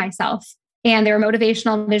phone to myself, and they were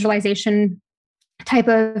motivational visualization type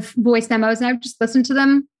of voice memos. And I would just listen to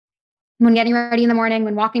them when getting ready in the morning,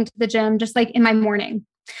 when walking to the gym, just like in my morning.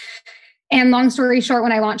 And long story short,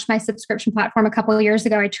 when I launched my subscription platform a couple of years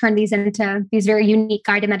ago, I turned these into these very unique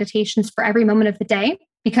guided meditations for every moment of the day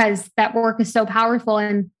because that work is so powerful.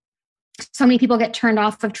 And so many people get turned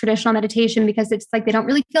off of traditional meditation because it's like they don't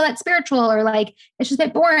really feel that spiritual, or like it's just a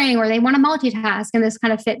bit boring, or they want to multitask. And this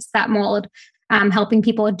kind of fits that mold, helping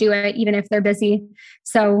people do it even if they're busy.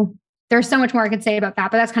 So there's so much more I could say about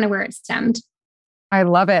that, but that's kind of where it stemmed. I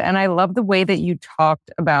love it. And I love the way that you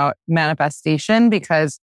talked about manifestation,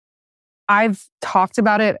 because I've talked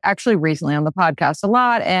about it actually recently on the podcast a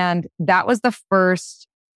lot. And that was the first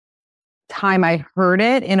time I heard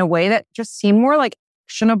it in a way that just seemed more like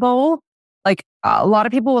actionable. Like a lot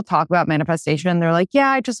of people will talk about manifestation. They're like, yeah,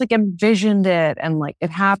 I just like envisioned it and like it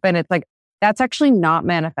happened. It's like, that's actually not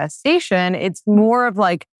manifestation. It's more of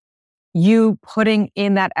like you putting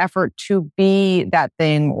in that effort to be that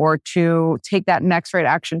thing, or to take that next right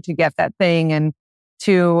action to get that thing, and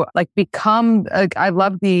to like become, I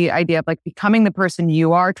love the idea of like becoming the person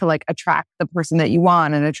you are to like attract the person that you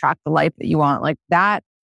want and attract the life that you want. Like that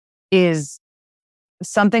is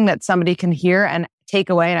something that somebody can hear and take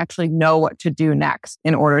away and actually know what to do next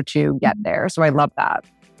in order to get there. So I love that.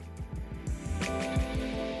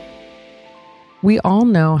 We all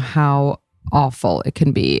know how awful it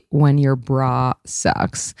can be when your bra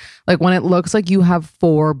sucks. Like when it looks like you have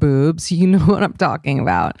 4 boobs, you know what I'm talking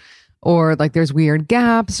about. Or like there's weird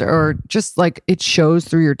gaps, or just like it shows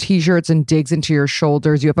through your t-shirts and digs into your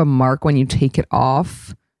shoulders. You have a mark when you take it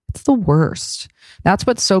off. It's the worst. That's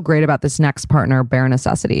what's so great about this next partner, Bare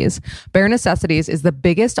Necessities. Bare Necessities is the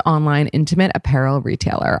biggest online intimate apparel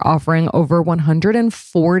retailer, offering over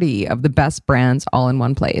 140 of the best brands all in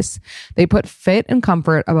one place. They put fit and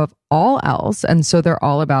comfort above all else, and so they're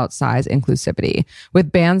all about size inclusivity.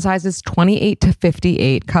 With band sizes 28 to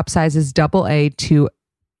 58, cup sizes AA to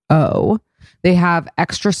O, they have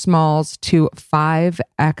extra smalls to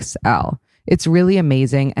 5XL. It's really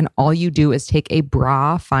amazing. And all you do is take a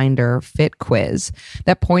bra finder fit quiz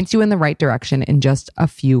that points you in the right direction in just a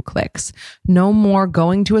few clicks. No more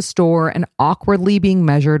going to a store and awkwardly being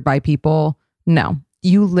measured by people. No,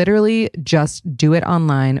 you literally just do it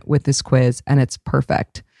online with this quiz, and it's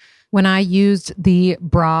perfect. When I used the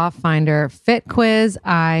bra finder fit quiz,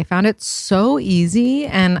 I found it so easy,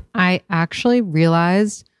 and I actually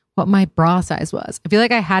realized what my bra size was. I feel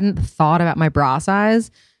like I hadn't thought about my bra size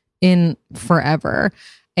in forever.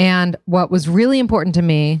 And what was really important to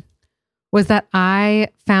me was that I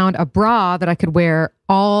found a bra that I could wear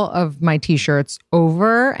all of my t-shirts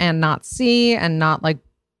over and not see and not like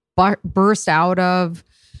burst out of.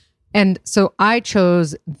 And so I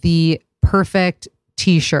chose the perfect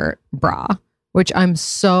t-shirt bra, which I'm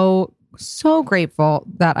so grateful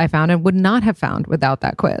that I found and would not have found without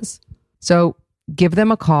that quiz. So give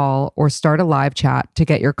them a call or start a live chat to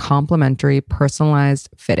get your complimentary personalized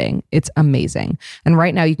fitting. It's amazing. And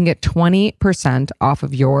right now you can get 20% off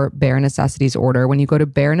of your Bare Necessities order when you go to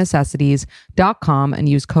barenecessities.com and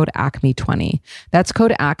use code ACME20. That's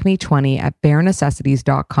code ACME20 at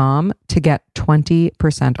barenecessities.com to get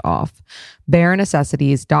 20% off.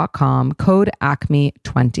 barenecessities.com, code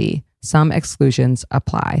ACME20. Some exclusions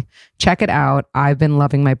apply. Check it out. I've been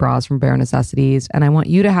loving my bras from Bare Necessities, and I want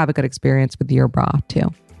you to have a good experience with your bra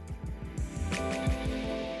too.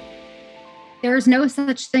 There's no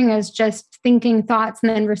such thing as just thinking thoughts and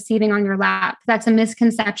then receiving on your lap. That's a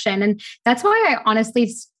misconception. And that's why I honestly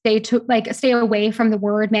stay away from the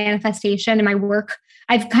word manifestation in my work.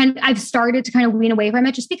 I've started to kind of wean away from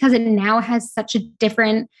it just because it now has such a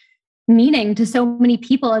different meaning to so many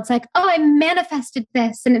people. It's like, oh, I manifested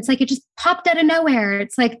this. And it's like, it just popped out of nowhere.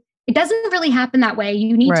 It's like, it doesn't really happen that way.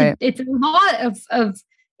 You need to, it's a lot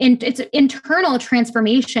it's internal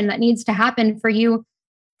transformation that needs to happen for you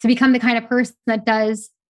to become the kind of person that does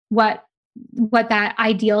what that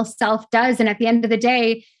ideal self does. And at the end of the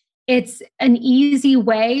day, it's an easy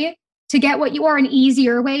way to get what you are, an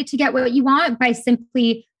easier way to get what you want by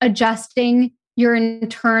simply adjusting your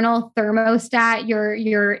internal thermostat,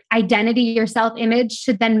 your identity, your self-image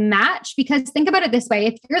should then match. Because think about it this way.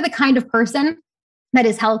 If you're the kind of person that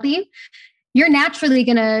is healthy, you're naturally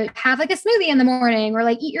going to have like a smoothie in the morning or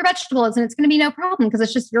like eat your vegetables, and it's going to be no problem because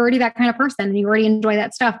it's just, you're already that kind of person and you already enjoy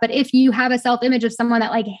that stuff. But if you have a self-image of someone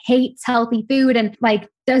that like hates healthy food and like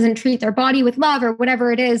doesn't treat their body with love or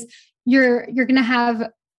whatever it is, you're going to have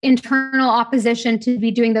internal opposition to be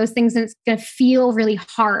doing those things, and it's going to feel really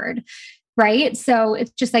hard. Right. So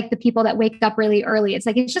it's just like the people that wake up really early. It's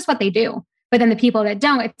like, it's just what they do. But then the people that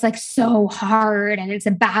don't, it's like so hard and it's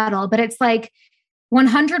a battle. But it's like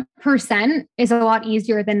 100% is a lot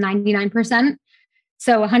easier than 99%.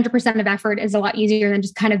 So 100% of effort is a lot easier than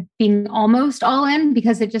just kind of being almost all in,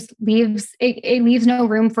 because it just leaves, it leaves no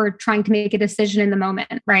room for trying to make a decision in the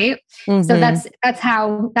moment. Right. Mm-hmm. So that's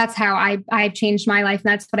how I've changed my life. And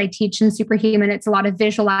that's what I teach in Superhuman. It's a lot of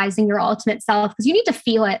visualizing your ultimate self, because you need to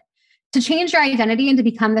feel it. to change your identity and to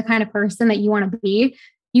become the kind of person that you want to be,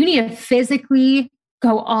 you need to physically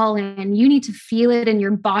go all in. You need to feel it in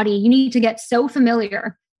your body. You need to get so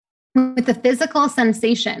familiar with the physical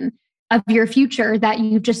sensation of your future that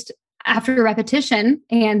you just, after repetition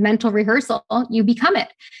and mental rehearsal, you become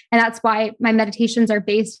it. And that's why my meditations are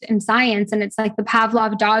based in science. And it's like the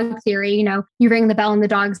Pavlov dog theory, you ring the bell and the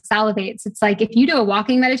dog salivates. It's like, if you do a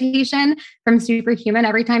walking meditation from Superhuman,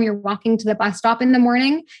 every time you're walking to the bus stop in the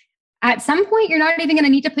morning, at some point, you're not even going to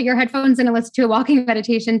need to put your headphones in and listen to a walking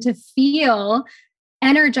meditation to feel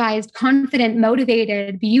energized, confident,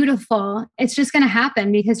 motivated, beautiful. It's just going to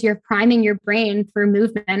happen because you're priming your brain through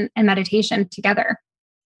movement and meditation together.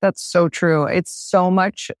 That's so true. It's so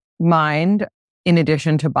much mind in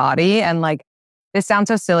addition to body. And like, this sounds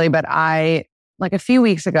so silly, but a few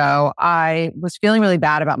weeks ago, I was feeling really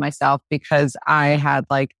bad about myself because I had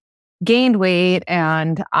like gained weight,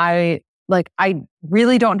 and I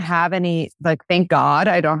really don't have any, thank God,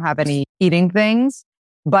 I don't have any eating things,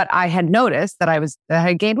 but I had noticed that I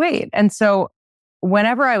had gained weight. And so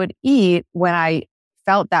whenever I would eat, when I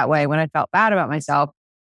felt that way, when I felt bad about myself,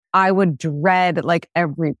 I would dread like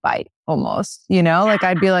every bite almost,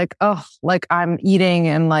 I'd be like, oh, like I'm eating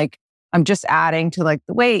and like, I'm just adding to like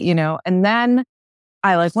the weight, and then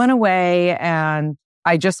I like went away and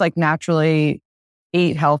I just like naturally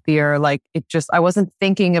ate healthier. Like I wasn't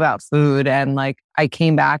thinking about food, and like I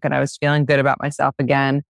came back and I was feeling good about myself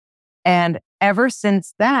again. And ever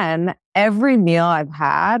since then, every meal I've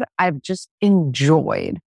had, I've just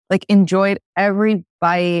enjoyed every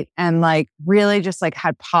bite, and like really just like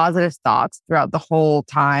had positive thoughts throughout the whole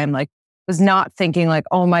time. Like was not thinking like,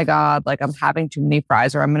 oh my God, like I'm having too many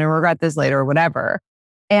fries or I'm going to regret this later or whatever.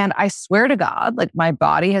 And I swear to God, like my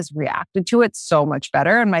body has reacted to it so much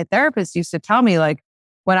better. And my therapist used to tell me like,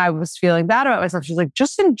 when I was feeling bad about myself, she's like,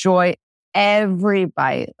 just enjoy every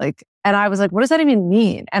bite. Like, and I was like, what does that even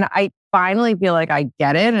mean? And I finally feel like I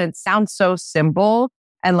get it. And it sounds so simple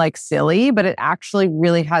and like silly, but it actually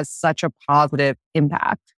really has such a positive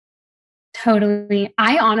impact. Totally.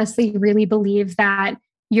 I honestly really believe that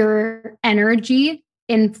your energy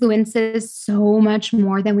influences so much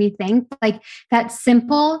more than we think. Like that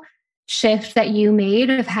simple shift that you made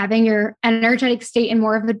of having your energetic state in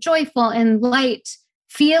more of a joyful and light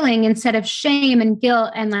feeling instead of shame and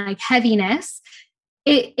guilt and like heaviness,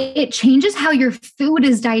 it changes how your food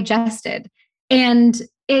is digested. And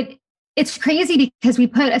it's crazy because we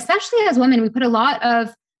put, especially as women, we put a lot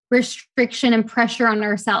of restriction and pressure on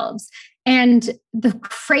ourselves. And the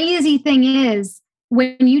crazy thing is,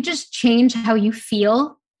 when you just change how you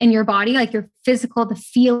feel in your body, like your physical, the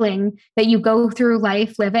feeling that you go through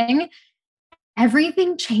life living,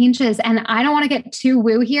 everything changes. And I don't want to get too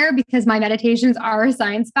woo here because my meditations are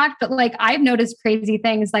science backed, but like I've noticed crazy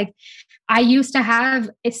things. Like I used to have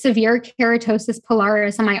a severe keratosis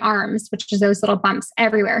pilaris on my arms, which is those little bumps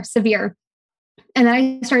everywhere, severe. And then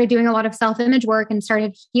I started doing a lot of self-image work and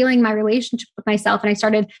started healing my relationship with myself. And I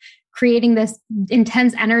started creating this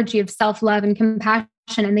intense energy of self-love and compassion,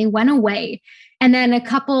 and they went away. And then a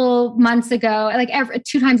couple months ago, like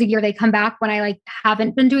 2 times a year, they come back when I like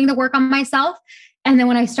haven't been doing the work on myself. And then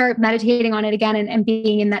when I start meditating on it again and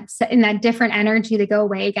being in that different energy, they go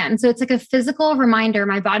away again. So it's like a physical reminder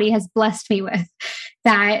my body has blessed me with,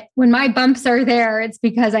 that when my bumps are there, it's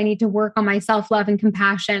because I need to work on my self-love and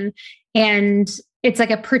compassion. And it's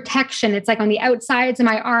like a protection. It's like on the outsides of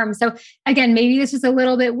my arms. So again, maybe this is a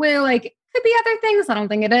little bit woo, like could be other things. I don't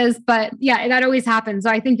think it is, but yeah, that always happens.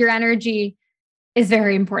 So I think your energy is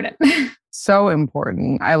very important. So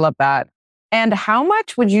important. I love that. And how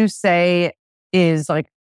much would you say is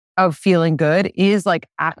like of feeling good is like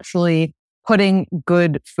actually putting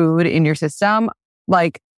good food in your system?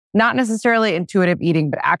 Like not necessarily intuitive eating,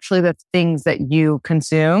 but actually the things that you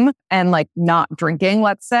consume, and like not drinking,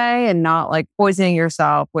 let's say, and not like poisoning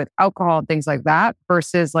yourself with alcohol and things like that,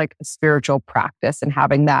 versus like a spiritual practice and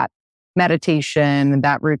having that meditation,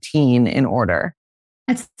 that routine in order.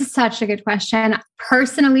 That's such a good question.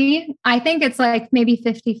 Personally, I think it's like maybe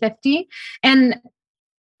 50-50. And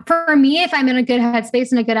for me, if I'm in a good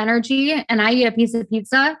headspace and a good energy and I eat a piece of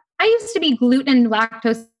pizza, I used to be gluten and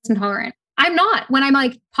lactose intolerant. I'm not. When I'm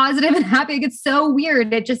like positive and happy, it gets so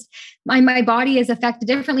weird. It just, my body is affected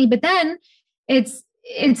differently. But then it's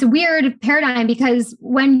a weird paradigm, because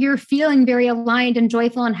when you're feeling very aligned and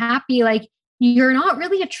joyful and happy, like you're not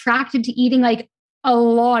really attracted to eating like a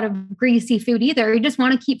lot of greasy food either. You just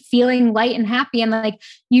want to keep feeling light and happy. And like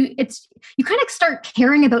you kind of start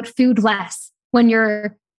caring about food less when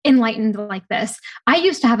you're enlightened like this. I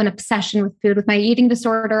used to have an obsession with food with my eating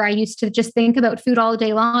disorder. I used to just think about food all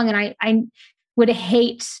day long, and I would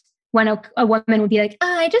hate when a woman would be like,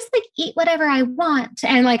 oh, I just like eat whatever I want.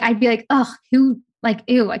 And like, I'd be like, oh, who like,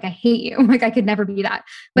 ew, like I hate you. Like I could never be that,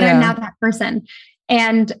 but I'm now that person.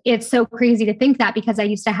 And it's so crazy to think that because I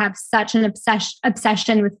used to have such an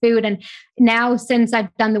obsession with food. And now since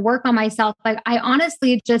I've done the work on myself, like I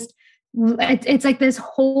honestly just, it's like this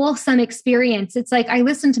wholesome experience. It's like, I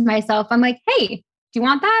listen to myself. I'm like, hey, do you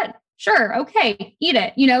want that? Sure. Okay. Eat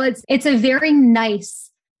it. You know, it's a very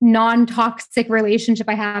nice, non-toxic relationship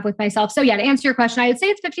I have with myself. So yeah, to answer your question, I would say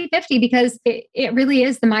it's 50-50 because it really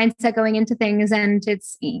is the mindset going into things. And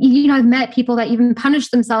it's, you know, I've met people that even punish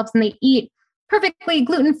themselves and they eat perfectly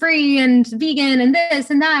gluten-free and vegan and this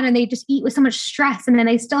and that. And they just eat with so much stress. And then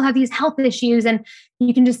they still have these health issues and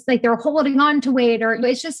you can just like, they're holding on to weight or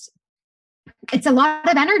it's a lot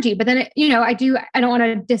of energy, but then, you know, I don't want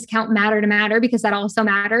to discount matter to matter because that also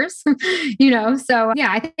matters, you know? So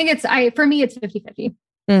yeah, I think for me, it's 50-50.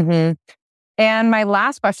 Mm-hmm. And my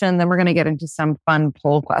last question, then we're going to get into some fun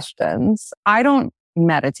poll questions. I don't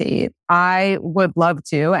meditate. I would love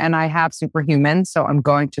to, and I have Superhuman, so I'm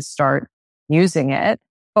going to start using it.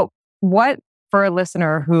 But what, for a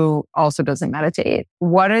listener who also doesn't meditate,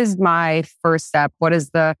 what is my first step? What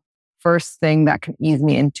is the first thing that can ease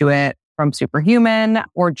me into it from Superhuman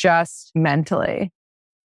or just mentally?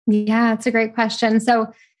 Yeah, it's a great question.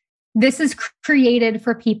 So this is created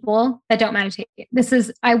for people that don't meditate.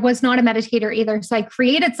 I was not a meditator either. So I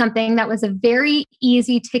created something that was a very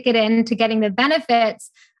easy ticket in to getting the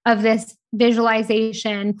benefits of this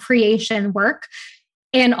visualization creation work.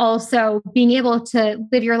 And also being able to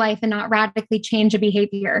live your life and not radically change a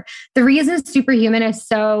behavior. The reason Superhuman is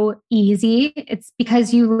so easy, it's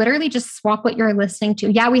because you literally just swap what you're listening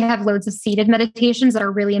to. Yeah, we have loads of seated meditations that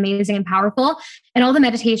are really amazing and powerful. And all the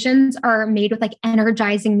meditations are made with like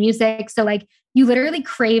energizing music. So like you literally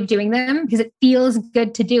crave doing them because it feels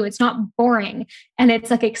good to do. It's not boring and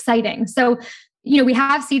it's like exciting. So you know, we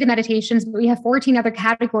have seated meditations, but we have 14 other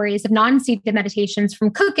categories of non-seated meditations from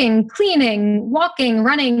cooking, cleaning, walking,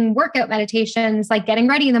 running, workout meditations, like getting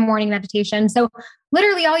ready in the morning meditation. So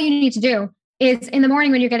literally all you need to do is in the morning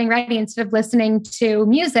when you're getting ready, instead of listening to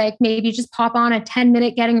music, maybe just pop on a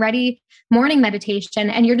 10-minute getting ready morning meditation.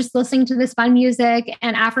 And you're just listening to this fun music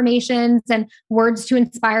and affirmations and words to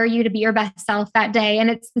inspire you to be your best self that day. And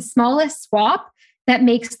it's the smallest swap that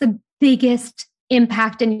makes the biggest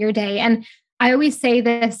impact in your day. And I always say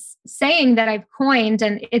this saying that I've coined,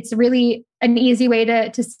 and it's really an easy way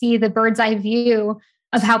to see the bird's eye view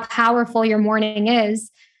of how powerful your morning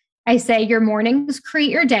is. I say your mornings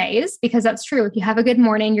create your days, because that's true. If you have a good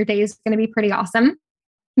morning, your day is going to be pretty awesome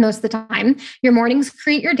most of the time. Your mornings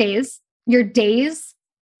create your days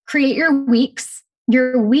create your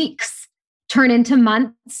weeks turn into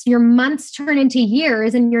months, your months turn into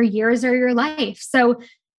years, and your years are your life. So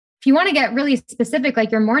if you want to get really specific,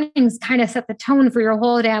 like your mornings kind of set the tone for your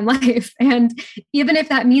whole damn life. And even if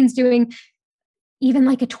that means doing even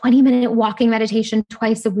like a 20-minute walking meditation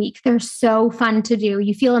twice a week, they're so fun to do.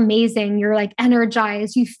 You feel amazing. You're like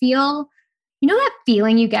energized. You know that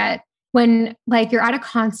feeling you get when like you're at a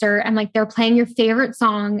concert and like they're playing your favorite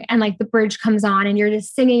song and like the bridge comes on and you're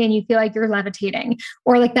just singing and you feel like you're levitating,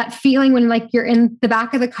 or like that feeling when like you're in the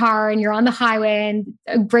back of the car and you're on the highway and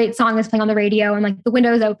a great song is playing on the radio and like the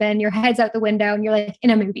window's open, your head's out the window and you're like in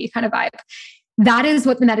a movie kind of vibe. That is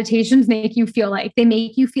what the meditations make you feel like. They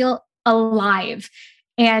make you feel alive.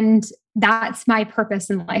 And that's my purpose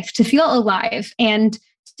in life, to feel alive and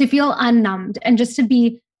to feel unnumbed and just to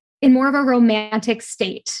be in more of a romantic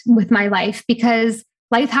state with my life, because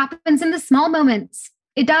life happens in the small moments.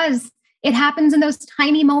 It does. It happens in those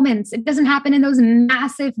tiny moments. It doesn't happen in those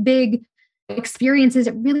massive, big experiences.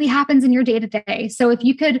 It really happens in your day to day. So if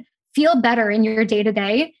you could feel better in your day to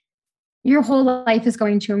day, your whole life is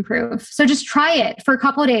going to improve. So just try it for a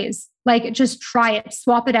couple of days. Like just try it,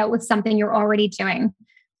 swap it out with something you're already doing.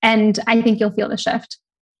 And I think you'll feel the shift.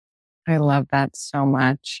 I love that so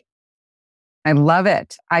much. I love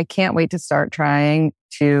it. I can't wait to start trying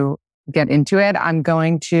to get into it. I think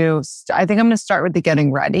I'm going to start with the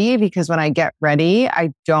getting ready, because when I get ready,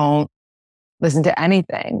 I don't listen to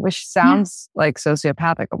anything, which sounds like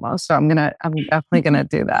sociopathic almost. So I'm definitely going to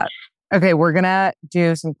do that. Okay. We're going to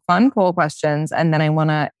do some fun poll questions. And then I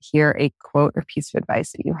want to hear a quote or piece of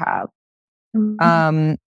advice that you have.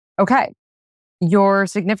 Mm-hmm. Okay. Your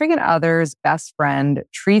significant other's best friend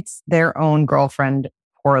treats their own girlfriend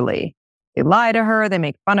poorly. They lie to her, they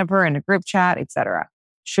make fun of her in a group chat, etc.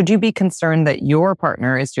 Should you be concerned that your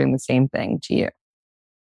partner is doing the same thing to you?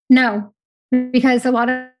 No, because a lot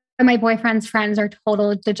of my boyfriend's friends are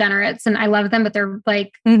total degenerates and I love them, but they're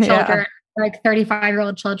like children. like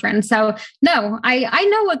 35-year-old children. So no, I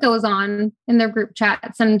know what goes on in their group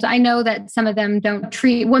chats. And I know that some of them don't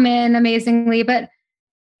treat women amazingly,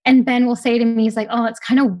 and Ben will say to me, he's like, oh, it's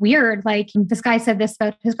kind of weird. Like this guy said this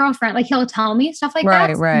about his girlfriend. Like he'll tell me stuff like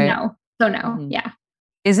that. Right. No. So no. Yeah.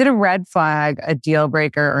 Is it a red flag, a deal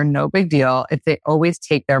breaker, or no big deal if they always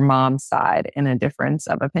take their mom's side in a difference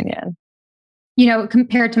of opinion?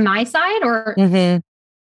 Compared to my side or? Mm-hmm.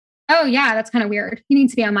 Oh yeah, that's kind of weird. He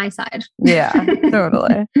needs to be on my side. Yeah,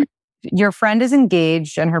 totally. Your friend is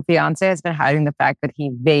engaged and her fiance has been hiding the fact that he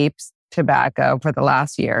vapes tobacco for the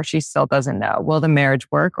last year. She still doesn't know. Will the marriage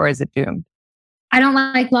work or is it doomed? I don't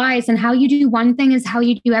like lies, and how you do one thing is how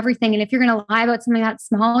you do everything. And if you're going to lie about something that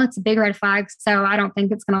small, it's a big red flag. So I don't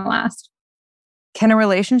think it's going to last. Can a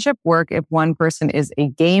relationship work if one person is a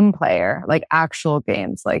game player, like actual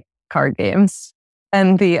games, like card games,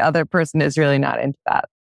 and the other person is really not into that?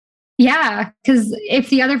 Yeah, because if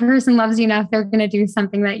the other person loves you enough, they're going to do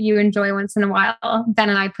something that you enjoy once in a while. Ben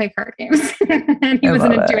and I play card games, and he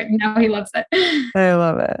wasn't into it. Now he loves it. I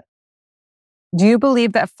love it. Do you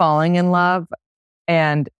believe that falling in love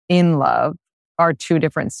and in love are two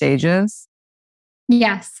different stages?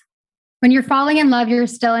 Yes. When you're falling in love, you're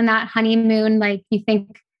still in that honeymoon. Like you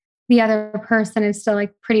think the other person is still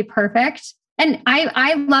like pretty perfect. And I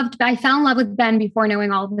fell in love with Ben before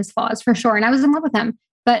knowing all of his flaws for sure. And I was in love with him.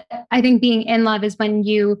 But I think being in love is when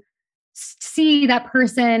you see that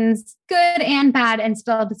person's good and bad and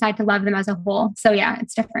still decide to love them as a whole. So yeah,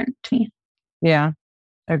 it's different to me. Yeah,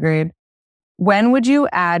 agreed. When would you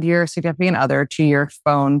add your significant other to your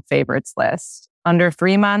phone favorites list? Under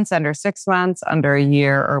 3 months, under 6 months, under a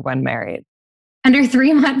year, or when married? Under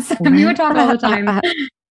 3 months. We would talk all the time.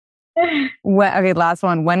 Okay, last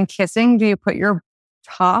one. When kissing, do you put your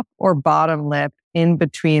top or bottom lip in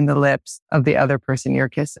between the lips of the other person you're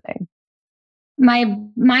kissing?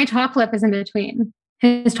 My top lip is in between.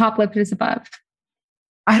 His top lip is above.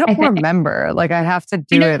 I don't remember. Like I'd have to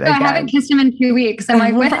do it again. I haven't kissed him in 2 weeks. I'm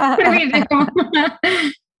like, what do we do?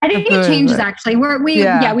 I think it changes actually. We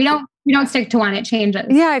don't stick to one. It changes.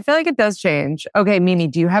 Yeah, I feel like it does change. Okay, Mimi,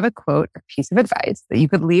 do you have a quote or piece of advice that you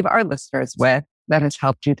could leave our listeners with that has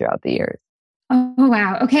helped you throughout the years? Oh,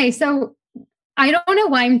 wow. Okay, so I don't know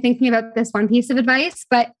why I'm thinking about this one piece of advice,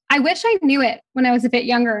 but I wish I knew it when I was a bit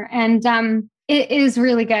younger. And it is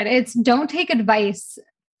really good. It's don't take advice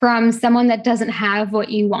from someone that doesn't have what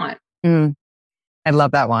you want. I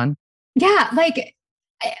love that one. Yeah. Like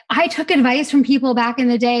I took advice from people back in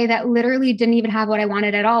the day that literally didn't even have what I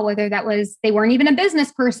wanted at all, whether that was they weren't even a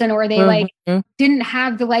business person or they didn't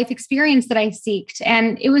have the life experience that I seeked.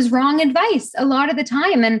 And it was wrong advice a lot of the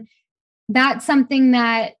time. And that's something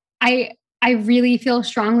that I really feel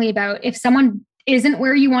strongly about. If someone isn't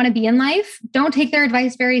where you want to be in life, don't take their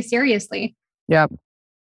advice very seriously. Yep.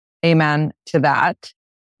 Amen to that.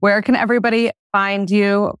 Where can everybody find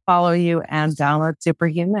you, follow you, and download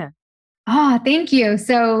Superhuman? Oh, thank you.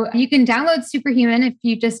 So you can download Superhuman if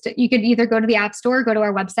you could either go to the App Store or go to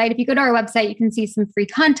our website. If you go to our website, you can see some free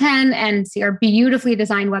content and see our beautifully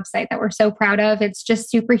designed website that we're so proud of. It's just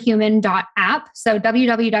superhuman.app. So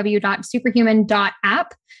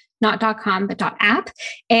www.superhuman.app. Not .com, but .app.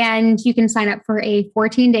 And you can sign up for a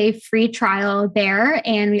 14-day free trial there.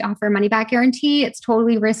 And we offer a money-back guarantee. It's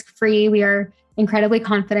totally risk-free. We are incredibly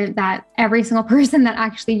confident that every single person that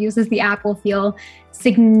actually uses the app will feel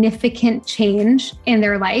significant change in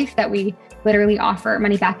their life, that we literally offer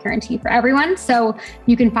money-back guarantee for everyone. So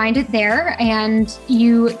you can find it there. And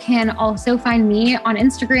you can also find me on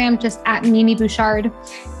Instagram, just at Mimi Bouchard.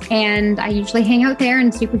 And I usually hang out there,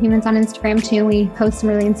 and Superhuman's on Instagram too. We post some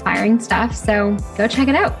really inspiring stuff. So go check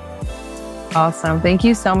it out. Awesome. Thank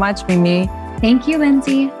you so much, Mimi. Thank you,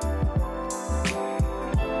 Lindsay.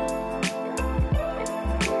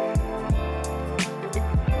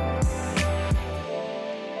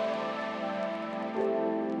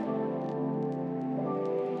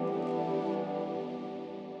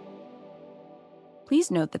 Please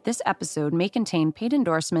note that this episode may contain paid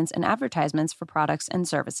endorsements and advertisements for products and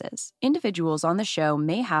services. Individuals on the show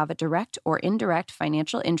may have a direct or indirect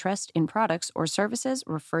financial interest in products or services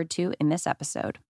referred to in this episode.